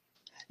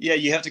 Yeah,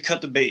 you have to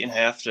cut the bait in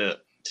half to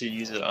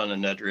use it on a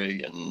Ned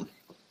rig, and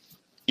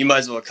you might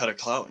as well cut a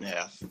clout in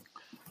half.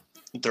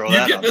 You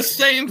get the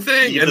same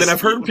thing, and then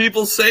I've heard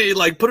people say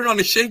like put it on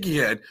a shaky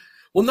head.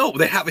 Well, no,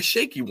 they have a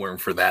shaky worm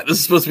for that. This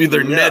is supposed to be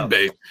their Ned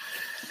bait.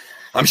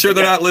 I'm sure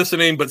they're not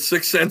listening, but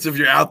 6 Sense, if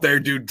you're out there,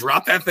 dude,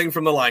 drop that thing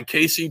from the line.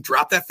 Casey,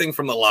 drop that thing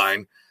from the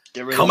line.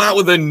 Come out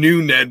with a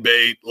new Ned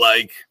bait.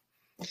 Like,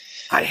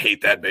 I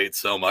hate that bait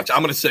so much.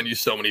 I'm going to send you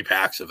so many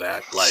packs of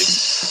that. Like,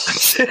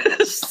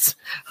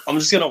 I'm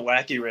just going to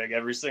wacky rig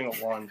every single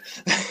one.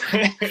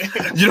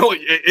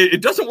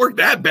 It doesn't work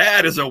that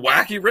bad as a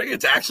wacky rig.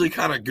 It's actually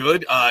kind of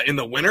good in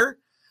the winter.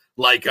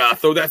 Like,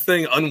 throw that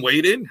thing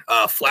unweighted,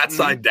 flat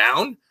side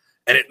down,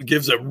 and it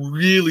gives a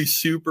really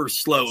super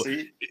slow.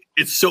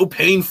 It's so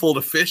painful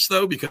to fish,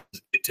 though, because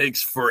it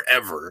takes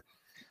forever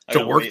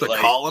to work the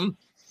column.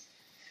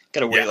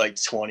 Gotta wait like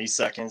 20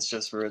 seconds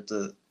just for it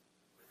to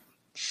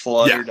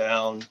flutter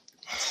down.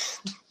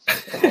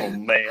 Oh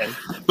man!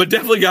 But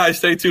definitely, guys,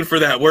 stay tuned for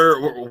that.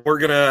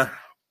 We're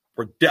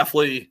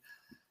definitely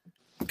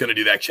gonna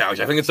do that challenge.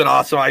 I think it's an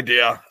awesome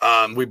idea.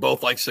 We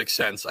both like 6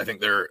 Sense. I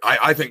think they're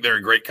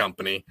a great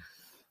company.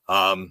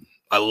 I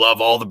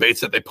love all the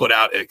baits that they put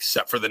out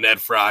except for the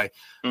Ned Fry.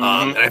 And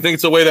I think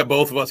it's a way that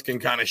both of us can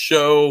kind of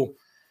show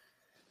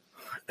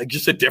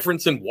just a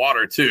difference in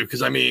water too,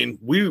 because I mean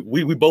we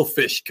both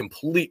fish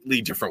completely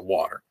different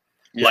water.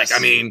 Yes. Like,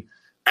 I mean,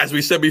 as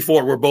we said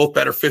before, we're both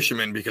better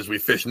fishermen because we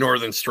fish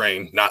northern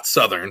strain, not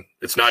southern.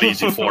 It's not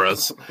easy for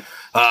us.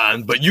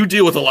 But you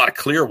deal with a lot of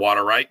clear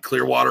water, right?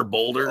 Clear water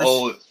boulders.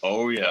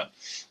 Oh yeah.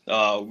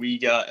 We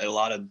got a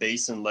lot of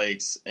basin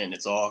lakes, and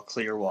it's all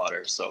clear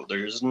water, so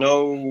there's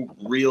no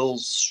real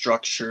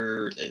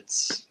structure.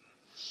 It's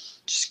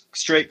just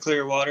straight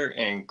clear water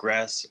and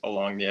grass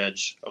along the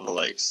edge of the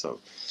lake. So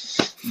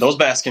those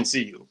bass can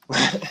see you.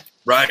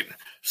 Right.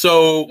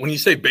 So when you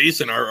say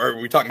basin, are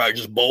we talking about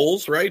just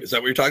bowls, right? Is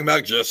that what you're talking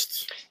about?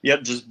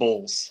 Yep, just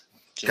bowls.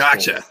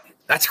 Gotcha. Bowls.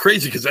 That's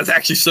crazy because that's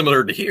actually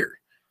similar to here.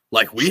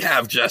 Like we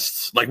have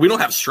we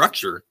don't have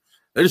structure.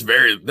 There's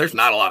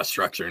not a lot of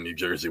structure in New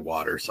Jersey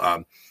waters.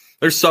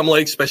 There's some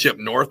lakes, especially up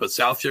north, but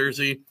South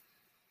Jersey,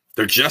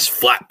 they're just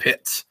flat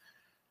pits.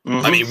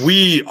 Mm-hmm. I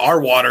mean,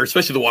 our water,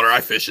 especially the water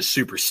I fish, is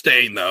super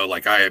stained though.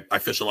 Like I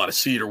fish a lot of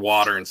cedar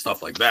water and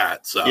stuff like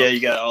that. So yeah,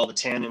 you got all the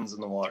tannins in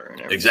the water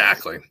and everything.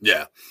 Exactly.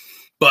 Yeah.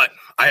 But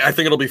I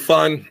think it'll be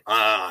fun.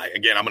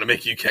 Again, I'm going to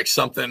make you catch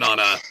something on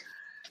a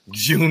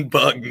June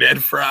bug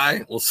Ned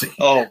fry. We'll see.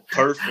 Oh,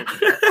 perfect.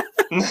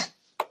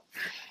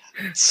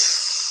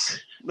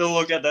 They'll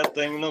look at that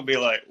thing and they'll be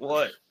like,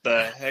 what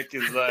the heck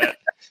is that?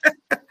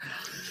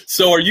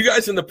 So are you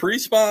guys in the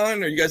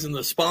pre-spawn? Are you guys in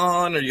the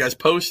spawn? Are you guys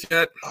post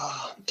yet?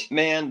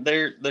 Man,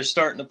 they're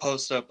starting to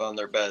post up on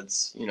their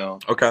beds, you know.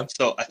 Okay.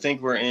 So I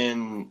think we're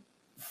in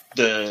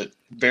the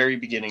very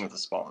beginning of the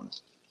spawn,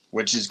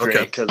 which is great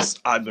because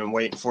I've been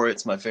waiting for it.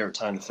 It's my favorite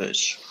time to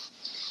fish.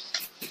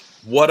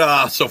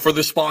 So for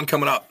this spawn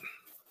coming up,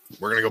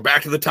 we're going to go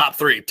back to the top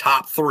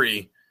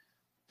three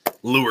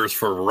lures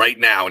for right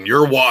now in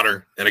your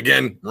water. And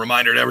again,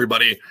 reminder to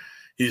everybody,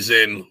 he's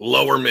in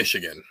Lower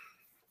Michigan.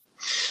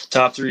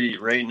 Top three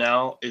right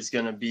now is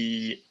going to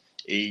be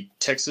a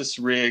Texas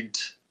rigged,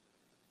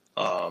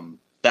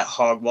 that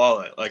hog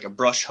wallet, like a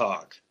brush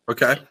hog.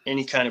 Okay.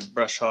 Any kind of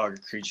brush hog or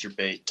creature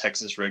bait,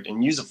 Texas rigged,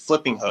 and use a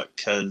flipping hook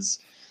because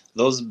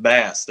those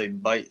bass, they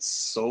bite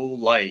so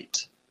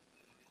light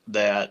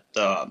that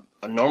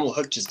a normal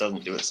hook just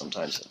doesn't do it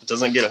sometimes. It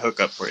doesn't get a hook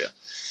up for you.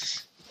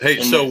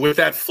 Hey, so with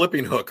that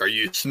flipping hook, are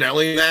you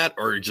snelling that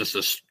or just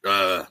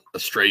a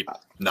straight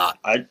knot?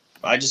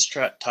 I just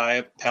tie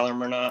a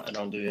Palomar knot. I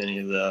don't do any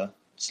of the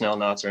snell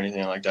knots or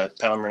anything like that.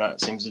 Palomar knot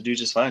seems to do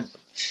just fine.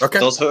 Okay.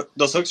 Those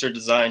hooks are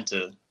designed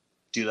to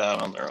do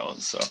that on their own.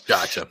 So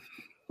gotcha.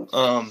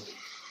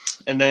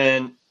 And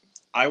then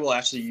I will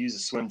actually use a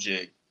swim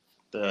jig,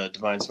 the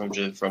Divine Swim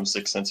Jig from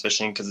 6th Sense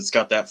Fishing, because it's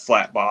got that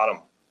flat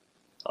bottom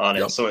on it.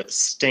 Yep. So it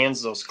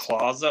stands those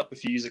claws up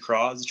if you use a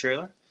craw as a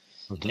trailer.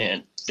 Mm-hmm.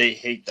 And they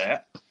hate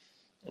that.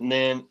 And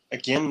then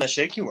again, the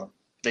shaky worm.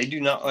 They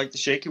do not like the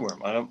shaky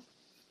worm. I don't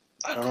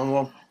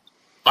know.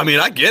 I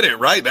mean, I get it,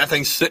 right? That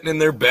thing's sitting in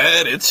their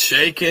bed. It's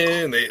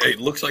shaking. It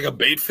looks like a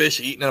bait fish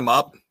eating them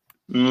up.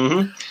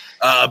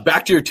 Mm-hmm.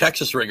 Back to your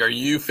Texas rig. Are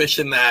you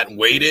fishing that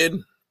weighted?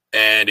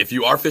 And if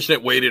you are fishing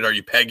it weighted, are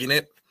you pegging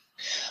it?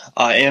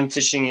 I am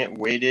fishing it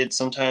weighted.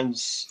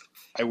 Sometimes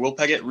I will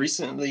peg it.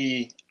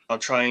 Recently, I'm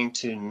trying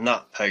to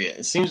not peg it.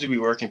 It seems to be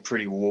working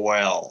pretty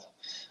well.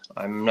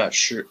 I'm not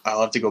sure.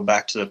 I'll have to go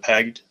back to the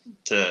pegged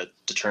to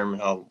determine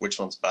which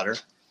one's better.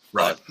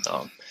 Right.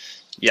 But,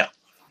 yeah,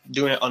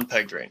 doing it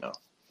unpegged right now.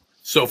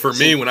 So for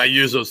me, when I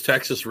use those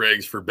Texas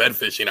rigs for bed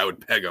fishing, I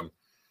would peg them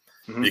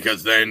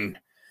because then,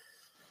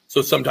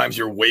 so sometimes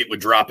your weight would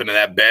drop into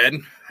that bed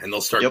and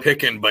they'll start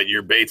picking, but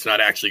your bait's not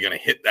actually going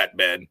to hit that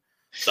bed.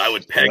 So I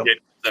would peg it,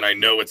 then I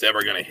know it's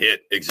ever going to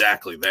hit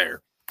exactly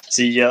there.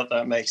 See, yeah,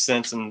 that makes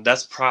sense. And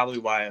that's probably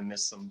why I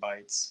missed some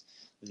bites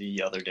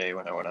the other day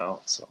when I went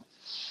out. So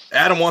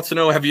Adam wants to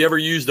know, have you ever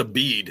used a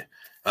bead?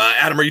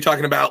 Adam, are you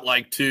talking about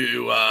like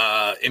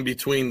in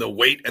between the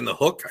weight and the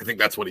hook? I think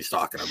that's what he's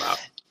talking about.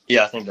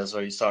 Yeah, I think that's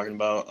what he's talking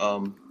about.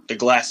 The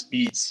glass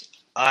beads.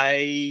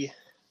 I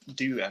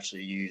do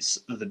actually use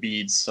the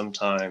beads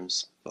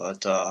sometimes,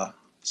 but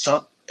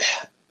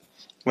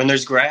when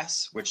there's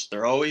grass, which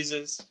there always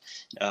is,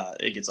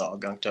 it gets all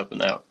gunked up in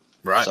that.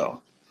 Right.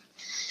 So,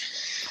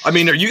 I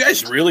mean, are you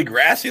guys really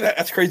grassy?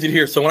 That's crazy to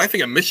hear. So when I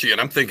think of Michigan,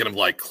 I'm thinking of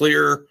like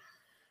clear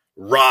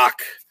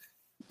rock,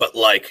 but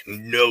like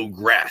no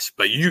grass.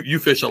 But you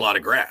fish a lot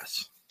of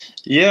grass.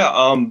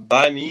 Yeah.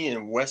 By me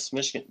in West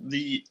Michigan,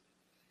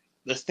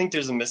 I think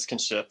there's a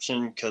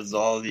misconception because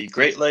all the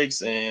Great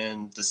Lakes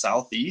and the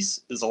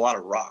Southeast is a lot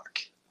of rock.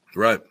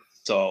 Right.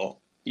 So,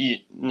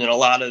 a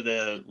lot of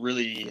the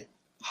really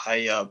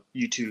high up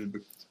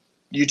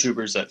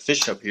YouTubers that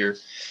fish up here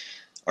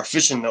are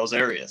fishing those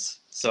areas.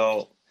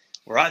 So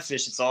where I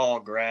fish, it's all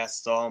grass,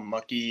 it's all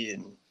mucky,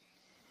 and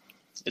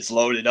it's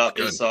loaded up.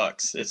 Good. It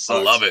sucks.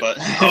 I love it. But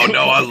oh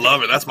no, I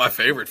love it. That's my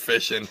favorite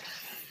fishing.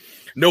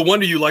 No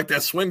wonder you like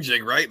that swim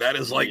jig, right? That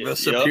is like the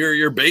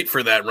superior bait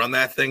for that. Run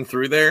that thing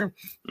through there.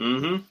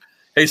 Mm-hmm.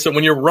 Hey, so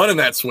when you're running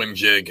that swim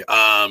jig,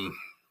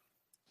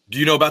 do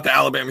you know about the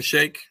Alabama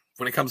shake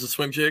when it comes to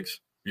swim jigs?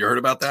 You heard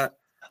about that?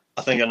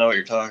 I think I know what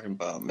you're talking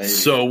about. Maybe.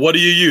 So what do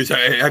you use?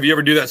 Have you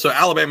ever do that? So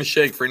Alabama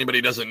shake, for anybody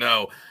who doesn't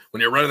know,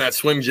 when you're running that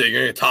swim jig,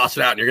 you're going to toss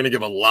it out and you're going to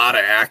give a lot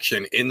of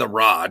action in the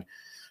rod.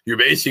 You're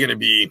basically going to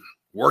be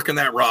working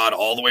that rod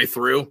all the way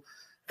through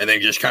and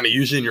then just kind of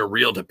using your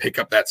reel to pick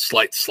up that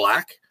slight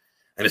slack.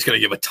 And it's going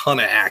to give a ton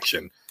of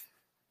action.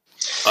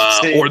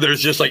 Or there's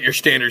just like your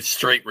standard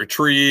straight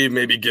retrieve,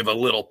 maybe give a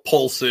little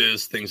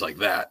pulses, things like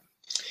that.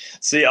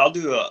 See, I'll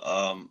do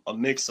a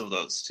mix of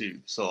those too.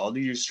 So I'll do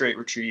your straight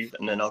retrieve,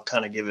 and then I'll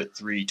kind of give it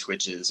 3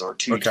 twitches or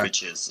 2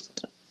 twitches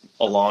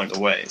along the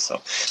way.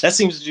 So that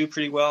seems to do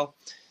pretty well.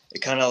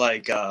 It kind of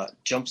like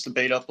jumps the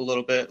bait up a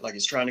little bit, like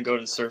it's trying to go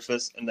to the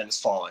surface, and then it's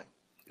falling.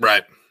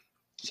 Right.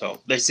 So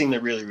they seem to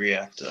really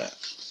react to that.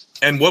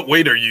 And what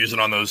weight are you using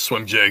on those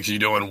swim jigs? Are you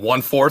doing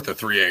 1/4 or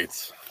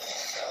 3/8?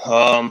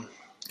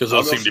 Because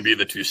those seem to be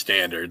the 2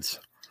 standards.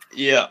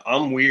 Yeah,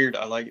 I'm weird.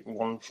 I like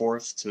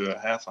 1/4 to a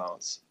 1/2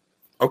 ounce.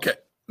 Okay.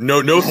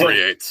 No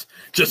 3/8.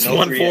 Just No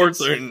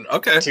 1/4. And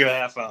okay. To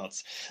a 1/2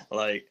 ounce.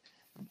 Like,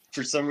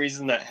 for some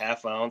reason, that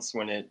 1/2 ounce,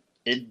 when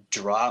it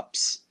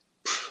drops,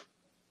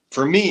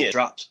 for me, it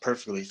drops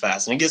perfectly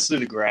fast, and it gets through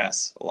the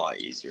grass a lot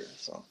easier.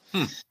 So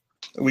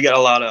we got a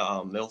lot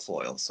of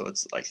milfoil, so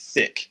it's like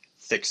thick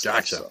stuff.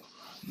 Gotcha. So.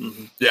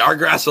 Yeah, our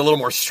grass is a little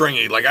more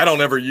stringy. Like, I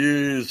don't ever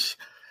use,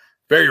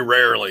 very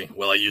rarely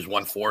will I use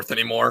 1/4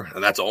 anymore,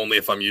 and that's only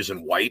if I'm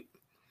using white.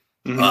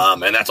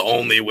 And that's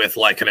only with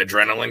like an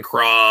adrenaline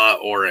craw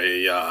or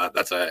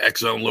that's a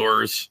X-Zone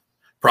Lures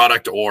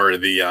product, or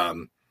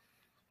the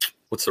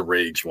what's the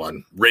Rage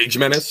one? Rage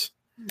Menace.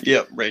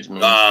 Yep, Rage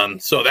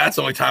Menace. So that's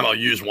the only time I'll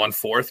use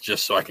 1/4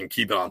 just so I can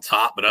keep it on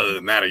top. But other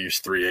than that, I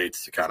use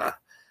 3/8 to kind of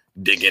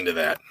dig into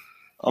that.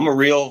 I'm a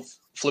real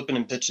flipping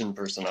and pitching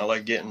person. I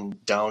like getting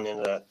down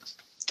into that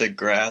thick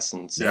grass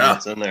and seeing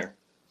what's in there.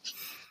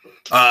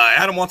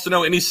 Adam wants to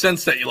know any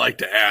scents that you like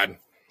to add.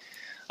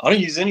 I don't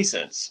use any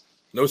scents.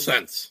 No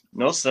sense.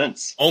 No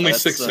sense. Only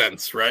 6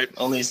 cents, right?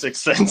 Only 6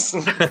 cents.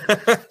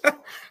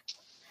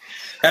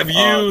 Have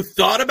you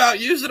thought about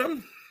using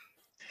them?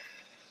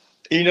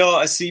 You know,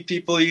 I see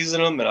people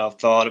using them, and I've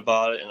thought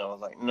about it, and I was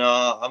like,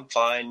 no, I'm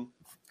fine.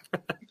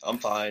 I'm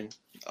fine.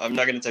 I'm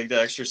not going to take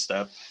the extra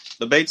step.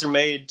 The baits are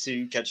made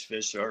to catch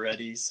fish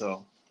already,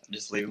 so I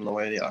just leave them the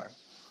way they are.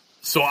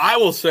 So I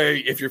will say,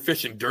 if you're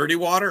fishing dirty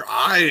water,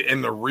 I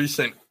am the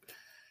recent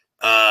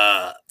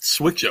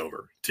switch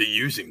over to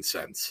using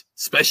scents,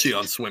 especially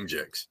on swim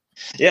jigs.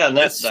 Yeah, and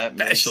that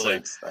makes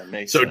sense. That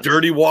makes sense.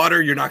 Dirty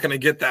water, you're not going to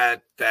get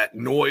that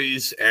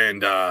noise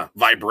and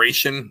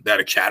vibration that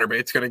a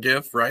chatterbait's going to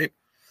give, right?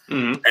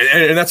 And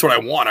that's what I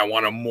want. I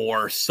want a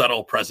more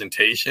subtle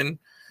presentation.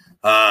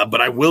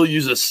 But I will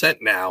use a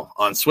scent now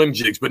on swim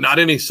jigs, but not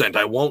any scent.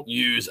 I won't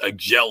use a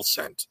gel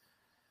scent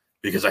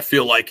because I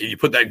feel like if you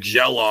put that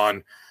gel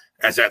on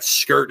as that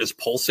skirt is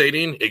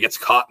pulsating, it gets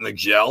caught in the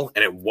gel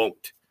and it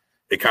won't.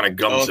 It kind of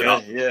gums it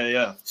up.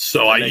 Yeah.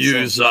 So I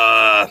use,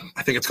 I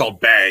think it's called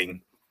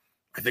Bang.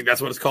 I think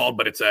that's what it's called,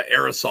 but it's an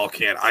aerosol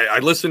can. I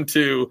listened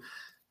to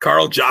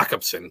Carl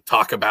Jacobson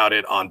talk about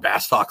it on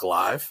Bass Talk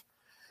Live.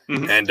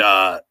 And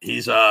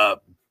he's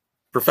a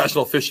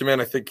professional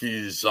fisherman. I think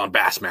he's on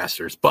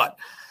Bassmasters, but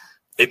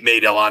it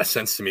made a lot of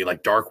sense to me.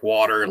 Like dark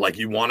water, like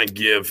you want to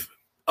give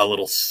a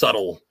little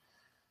subtle,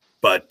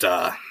 but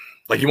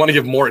like you want to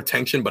give more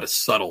attention, but a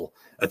subtle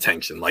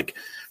attention. Like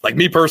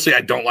me personally,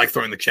 I don't like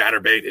throwing the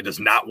chatterbait. It does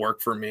not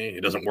work for me.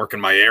 It doesn't work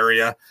in my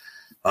area.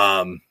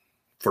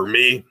 For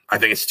me, I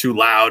think it's too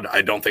loud.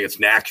 I don't think it's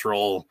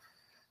natural.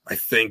 I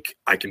think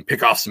I can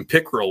pick off some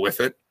pickerel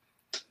with it.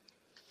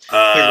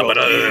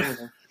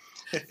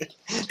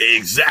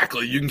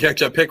 Exactly. You can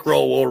catch a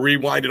pickerel. We'll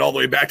rewind it all the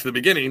way back to the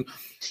beginning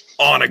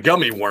on a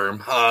gummy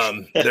worm.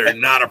 They're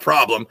not a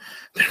problem.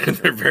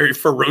 They're very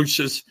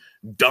ferocious,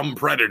 dumb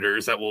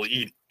predators that will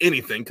eat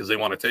anything because they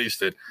want to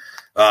taste it.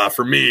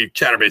 For me,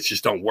 chatterbaits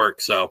just don't work.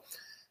 So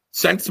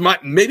scents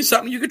maybe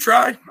something you could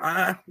try,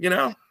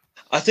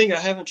 I think I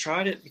haven't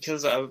tried it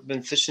because I've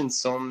been fishing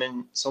so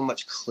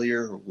much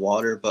clear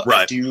water, but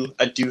right.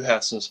 I do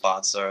have some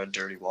spots that are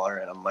dirty water,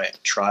 and I might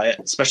try it,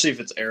 especially if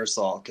it's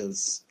aerosol,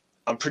 because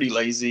I'm pretty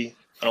lazy.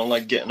 I don't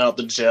like getting out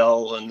the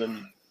gel, and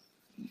then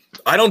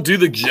I don't do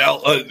the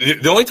gel.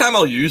 The only time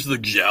I'll use the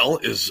gel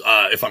is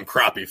if I'm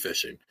crappie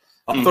fishing.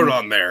 I'll throw it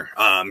on there,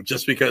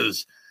 just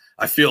because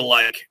I feel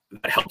like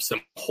that helps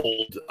them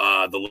hold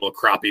the little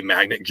crappie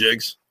magnet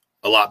jigs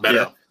a lot better.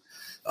 Yeah.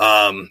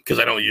 Because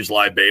I don't use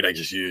live bait. I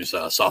just use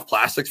soft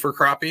plastics for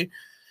crappie.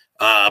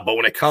 But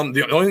when it comes,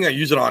 the only thing I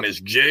use it on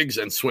is jigs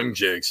and swim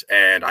jigs.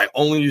 And I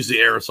only use the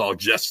aerosol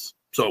just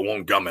so it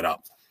won't gum it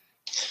up.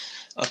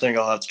 I think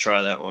I'll have to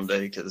try that one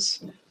day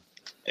because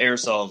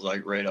aerosol is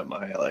like right up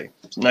my alley.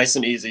 It's nice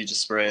and easy.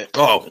 Just spray it.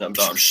 Oh, and I'm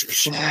done.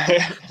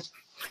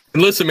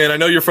 And listen, man, I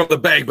know you're from the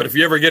bank, but if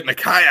you ever get in a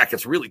kayak,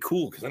 it's really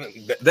cool because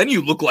then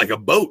you look like a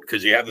boat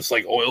because you have this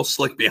like oil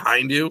slick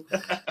behind you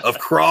of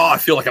craw. I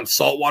feel like I'm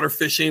saltwater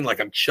fishing, like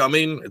I'm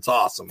chumming. It's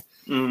awesome.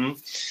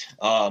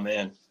 Oh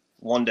man,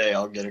 one day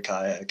I'll get a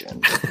kayak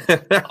and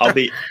I'll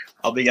be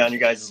on your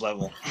guys'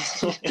 level.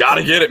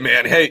 Gotta get it,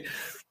 man. Hey,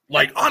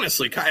 like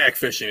honestly, kayak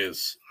fishing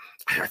is.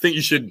 I think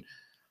you should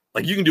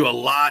like you can do a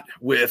lot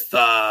with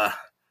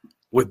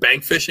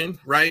bank fishing,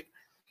 right?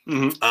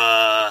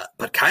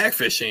 But kayak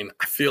fishing,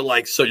 I feel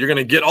like so you're going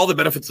to get all the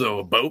benefits of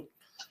a boat.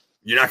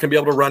 You're not going to be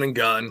able to run and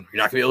gun.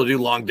 You're not going to be able to do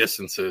long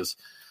distances.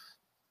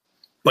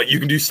 But you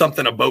can do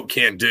something a boat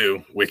can't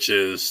do, which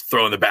is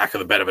throw in the back of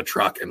the bed of a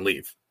truck and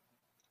leave.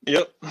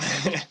 Yep.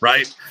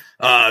 Right.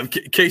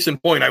 Case in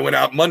point, I went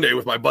out Monday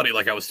with my buddy,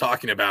 like I was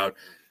talking about.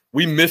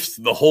 We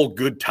missed the whole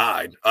good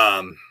tide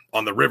on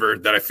the river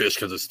that I fished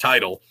because it's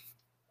tidal.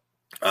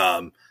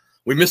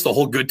 We missed the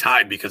whole good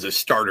tide because his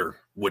starter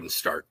wouldn't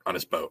start on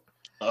his boat.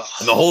 Ugh.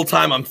 And the whole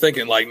time I'm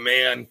thinking, like,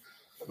 man,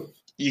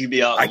 you could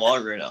be out in the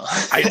water right now.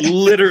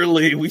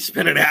 we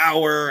spent an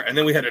hour and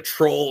then we had to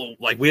troll.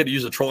 Like, we had to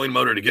use a trolling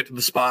motor to get to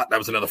the spot. That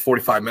was another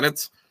 45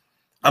 minutes.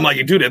 I'm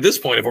like, dude, at this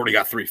point, I've already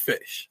got 3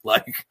 fish.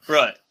 Like,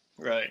 right.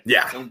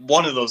 Yeah. And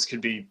one of those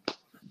could be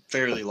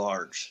fairly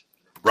large.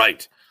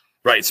 Right.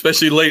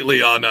 Especially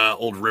lately on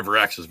Old River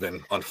X has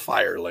been on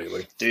fire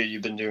lately. Dude,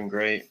 you've been doing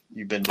great.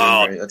 Great.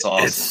 That's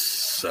awesome. It's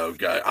so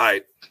good.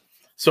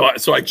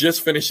 So I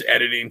just finished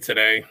editing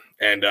today,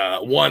 and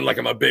one, like,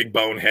 I'm a big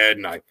bonehead,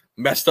 and I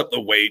messed up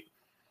the weight.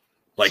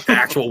 Like, the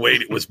actual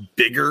weight, it was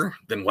bigger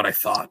than what I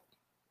thought.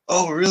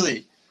 Oh,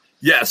 really?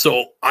 Yeah.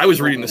 So I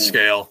was reading the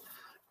scale,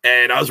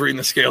 and I was reading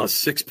the scale as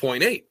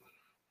 6.8.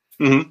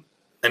 Mm-hmm.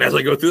 And as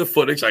I go through the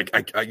footage,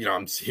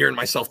 I'm hearing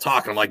myself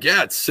talking. I'm like,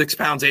 yeah, it's 6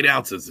 pounds, 8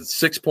 ounces. It's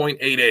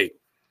 6.88.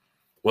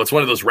 Well, it's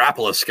one of those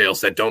Rapala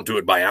scales that don't do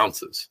it by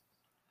ounces.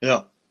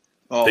 Yeah.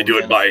 Oh, they do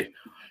it by.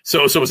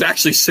 So it was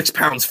actually 6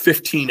 pounds,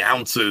 15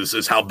 ounces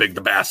is how big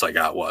the bass I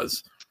got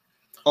was.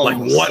 Like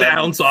 1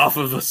 ounce off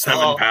of a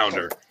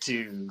 7-pounder.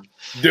 Dude,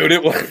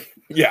 it was,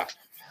 yeah.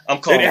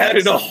 It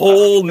added a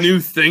whole new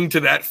thing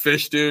to that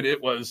fish, dude.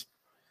 It was,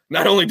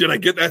 not only did I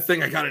get that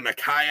thing, I got it in a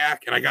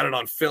kayak and I got it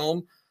on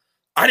film.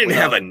 I didn't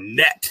have a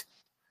net.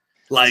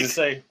 Like,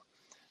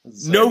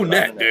 no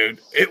net, dude.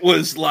 It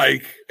was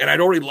like, and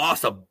I'd already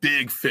lost a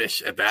big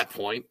fish at that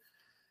point.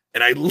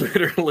 And I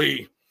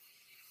literally,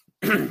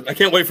 I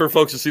can't wait for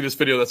folks to see this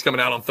video that's coming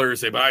out on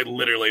Thursday. But I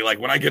literally, like,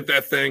 when I get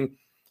that thing,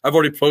 I've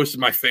already posted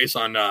my face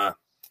on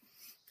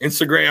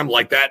Instagram.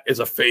 Like, that is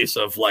a face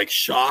of, like,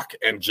 shock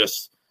and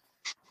just,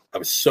 I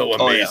was so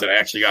amazed that I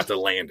actually got to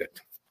land it.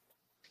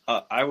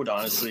 I would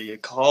honestly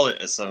call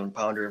it a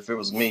 7-pounder if it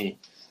was me.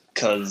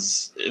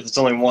 Because if it's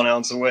only 1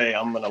 ounce away,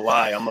 I'm going to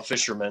lie. I'm a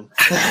fisherman.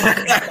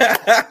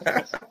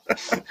 I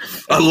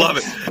love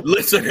it.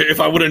 Listen, if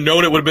I would have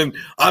known, it would have been,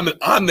 I'm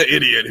the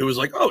idiot who was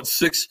like, oh, it's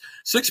 6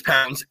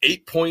 pounds,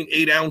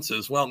 8.8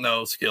 ounces. Well,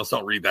 no, scales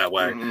don't read that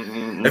way.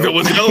 Mm-hmm. If it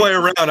was the other way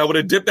around, I would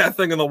have dipped that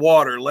thing in the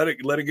water, let it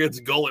get its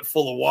gullet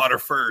full of water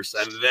first,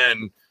 and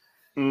then,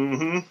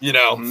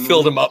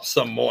 filled them up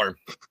some more.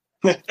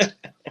 All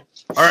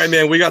right,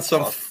 man, we got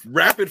some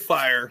rapid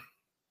fire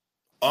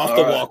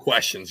off-the-wall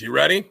questions. You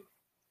ready?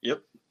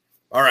 Yep.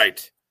 All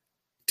right.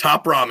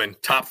 Top ramen,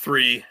 top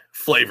 3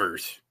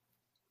 flavors.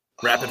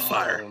 Rapid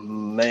fire.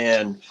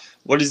 Man.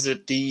 What is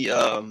it? The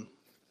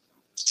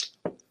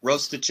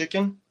roasted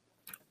chicken?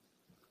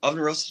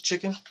 Oven roasted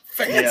chicken?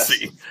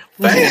 Fancy.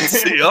 Yeah.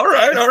 Fancy. All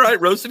right.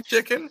 Roasted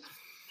chicken.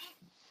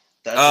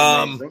 That's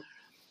amazing.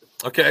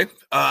 Okay.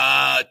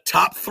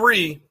 Top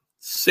 3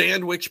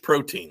 sandwich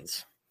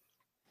proteins.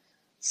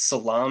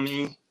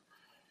 Salami,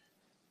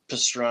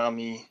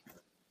 pastrami,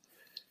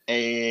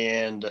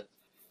 and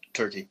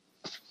turkey.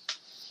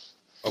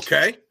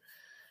 Okay.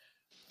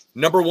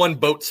 Number 1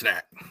 boat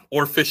snack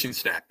or fishing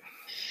snack.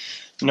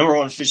 Number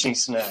 1 fishing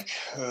snack.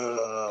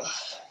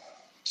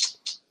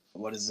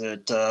 What is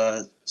it?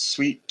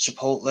 Sweet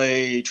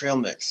chipotle trail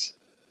mix.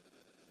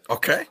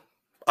 Okay.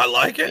 I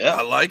like it. Yeah.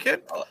 I like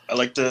it. I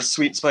like the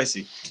sweet and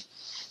spicy.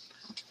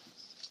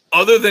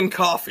 Other than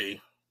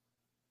coffee,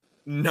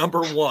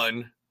 number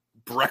 1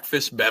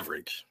 breakfast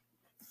beverage.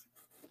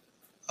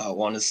 I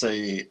want to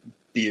say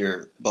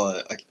beer,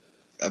 but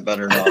I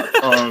better not.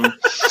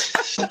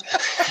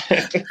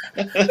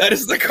 That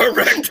is the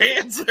correct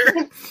answer.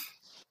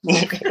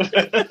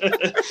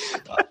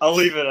 I'll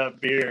leave it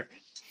at beer.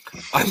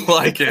 I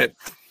like it.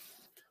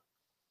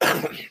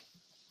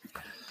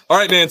 All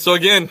right, man. So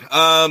again,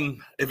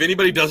 if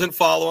anybody doesn't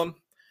follow him,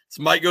 it's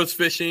Mike Goes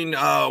Fishing.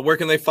 Where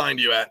can they find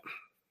you at?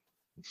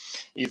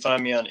 You can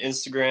find me on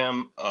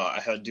Instagram.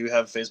 I do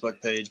have a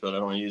Facebook page, but I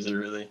don't use it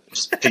really. It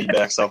just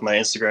piggybacks off my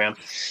Instagram.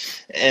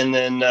 And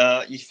then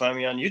you can find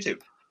me on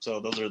YouTube. So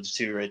those are the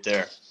 2 right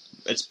there.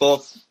 It's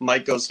both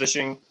Mike Goes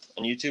Fishing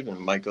on YouTube and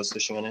Mike Goes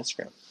Fishing on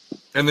Instagram.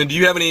 And then do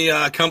you have any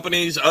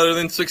companies other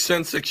than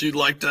 610 you'd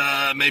like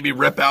to maybe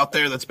rep out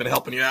there that's been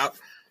helping you out?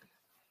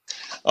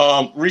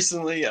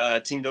 Recently, I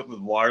teamed up with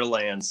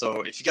Waterland.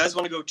 So if you guys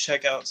want to go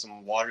check out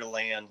some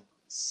Waterland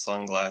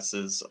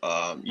sunglasses,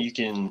 you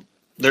can.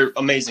 They're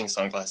amazing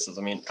sunglasses.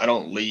 I mean, I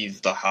don't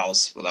leave the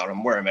house without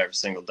them. Wear them every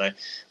single day.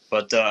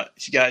 But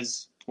if you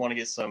guys want to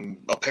get some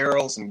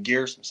apparel, some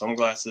gear, some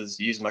sunglasses,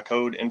 use my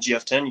code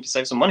MGF10. You can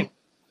save some money.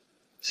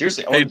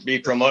 Seriously, I wouldn't be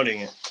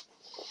promoting it.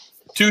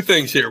 2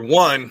 things here.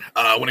 1,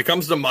 when it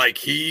comes to Mike,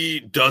 he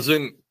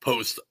doesn't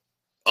post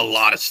a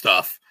lot of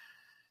stuff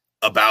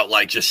about,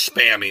 like, just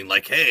spamming,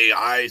 like, hey,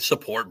 I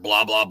support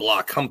blah, blah,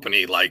 blah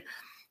company. Like,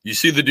 you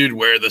see the dude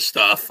wear this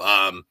stuff.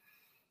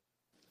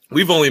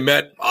 We've only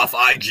met off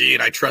IG,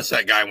 and I trust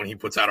that guy when he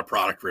puts out a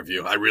product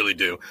review. I really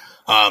do.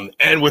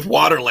 And with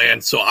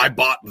Waterland, so I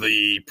bought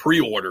the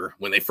pre-order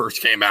when they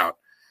first came out,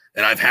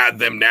 and I've had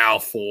them now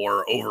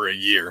for over a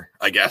year,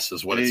 I guess,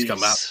 is what it's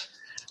come out.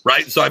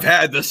 right? So I've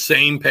had the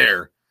same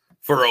pair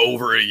for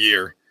over a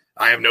year.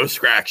 I have no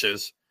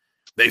scratches.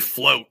 They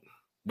float,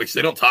 which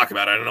they don't talk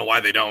about. I don't know why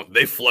they don't.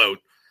 They float,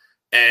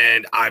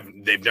 and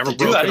they've never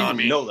broken on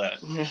me. Know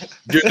that.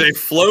 Dude, they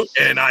float,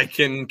 and I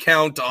can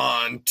count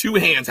on two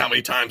hands how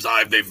many times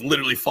they've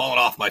literally fallen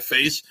off my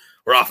face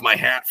or off my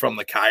hat from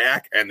the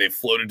kayak, and they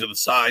floated to the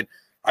side.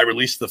 I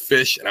released the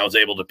fish, and I was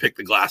able to pick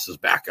the glasses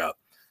back up.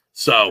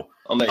 So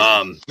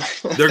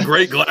they're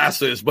great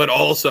glasses, but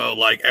also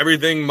like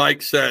everything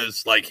Mike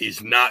says, like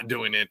he's not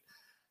doing it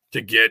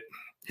to get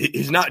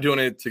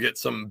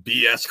some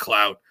BS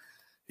clout.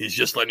 He's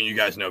just letting you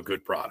guys know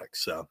good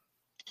products. So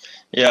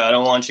yeah, I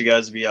don't want you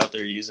guys to be out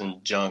there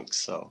using junk.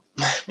 So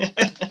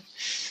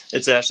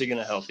it's actually going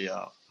to help you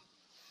out.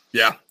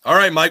 Yeah. All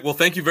right, Mike. Well,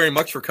 thank you very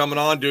much for coming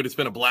on, dude. It's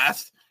been a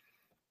blast.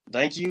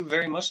 Thank you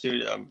very much,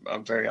 dude.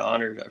 I'm very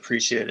honored. I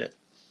appreciate it.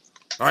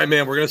 All right,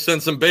 man. We're going to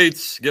send some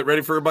baits. Get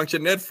ready for a bunch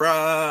of Ned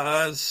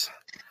fries.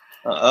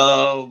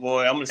 Oh,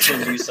 boy. I'm going to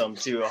send you some,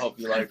 too. I hope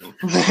you like them.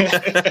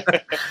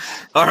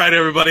 All right,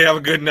 everybody. Have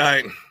a good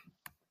night.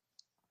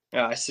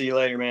 Yeah, I see you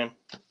later, man.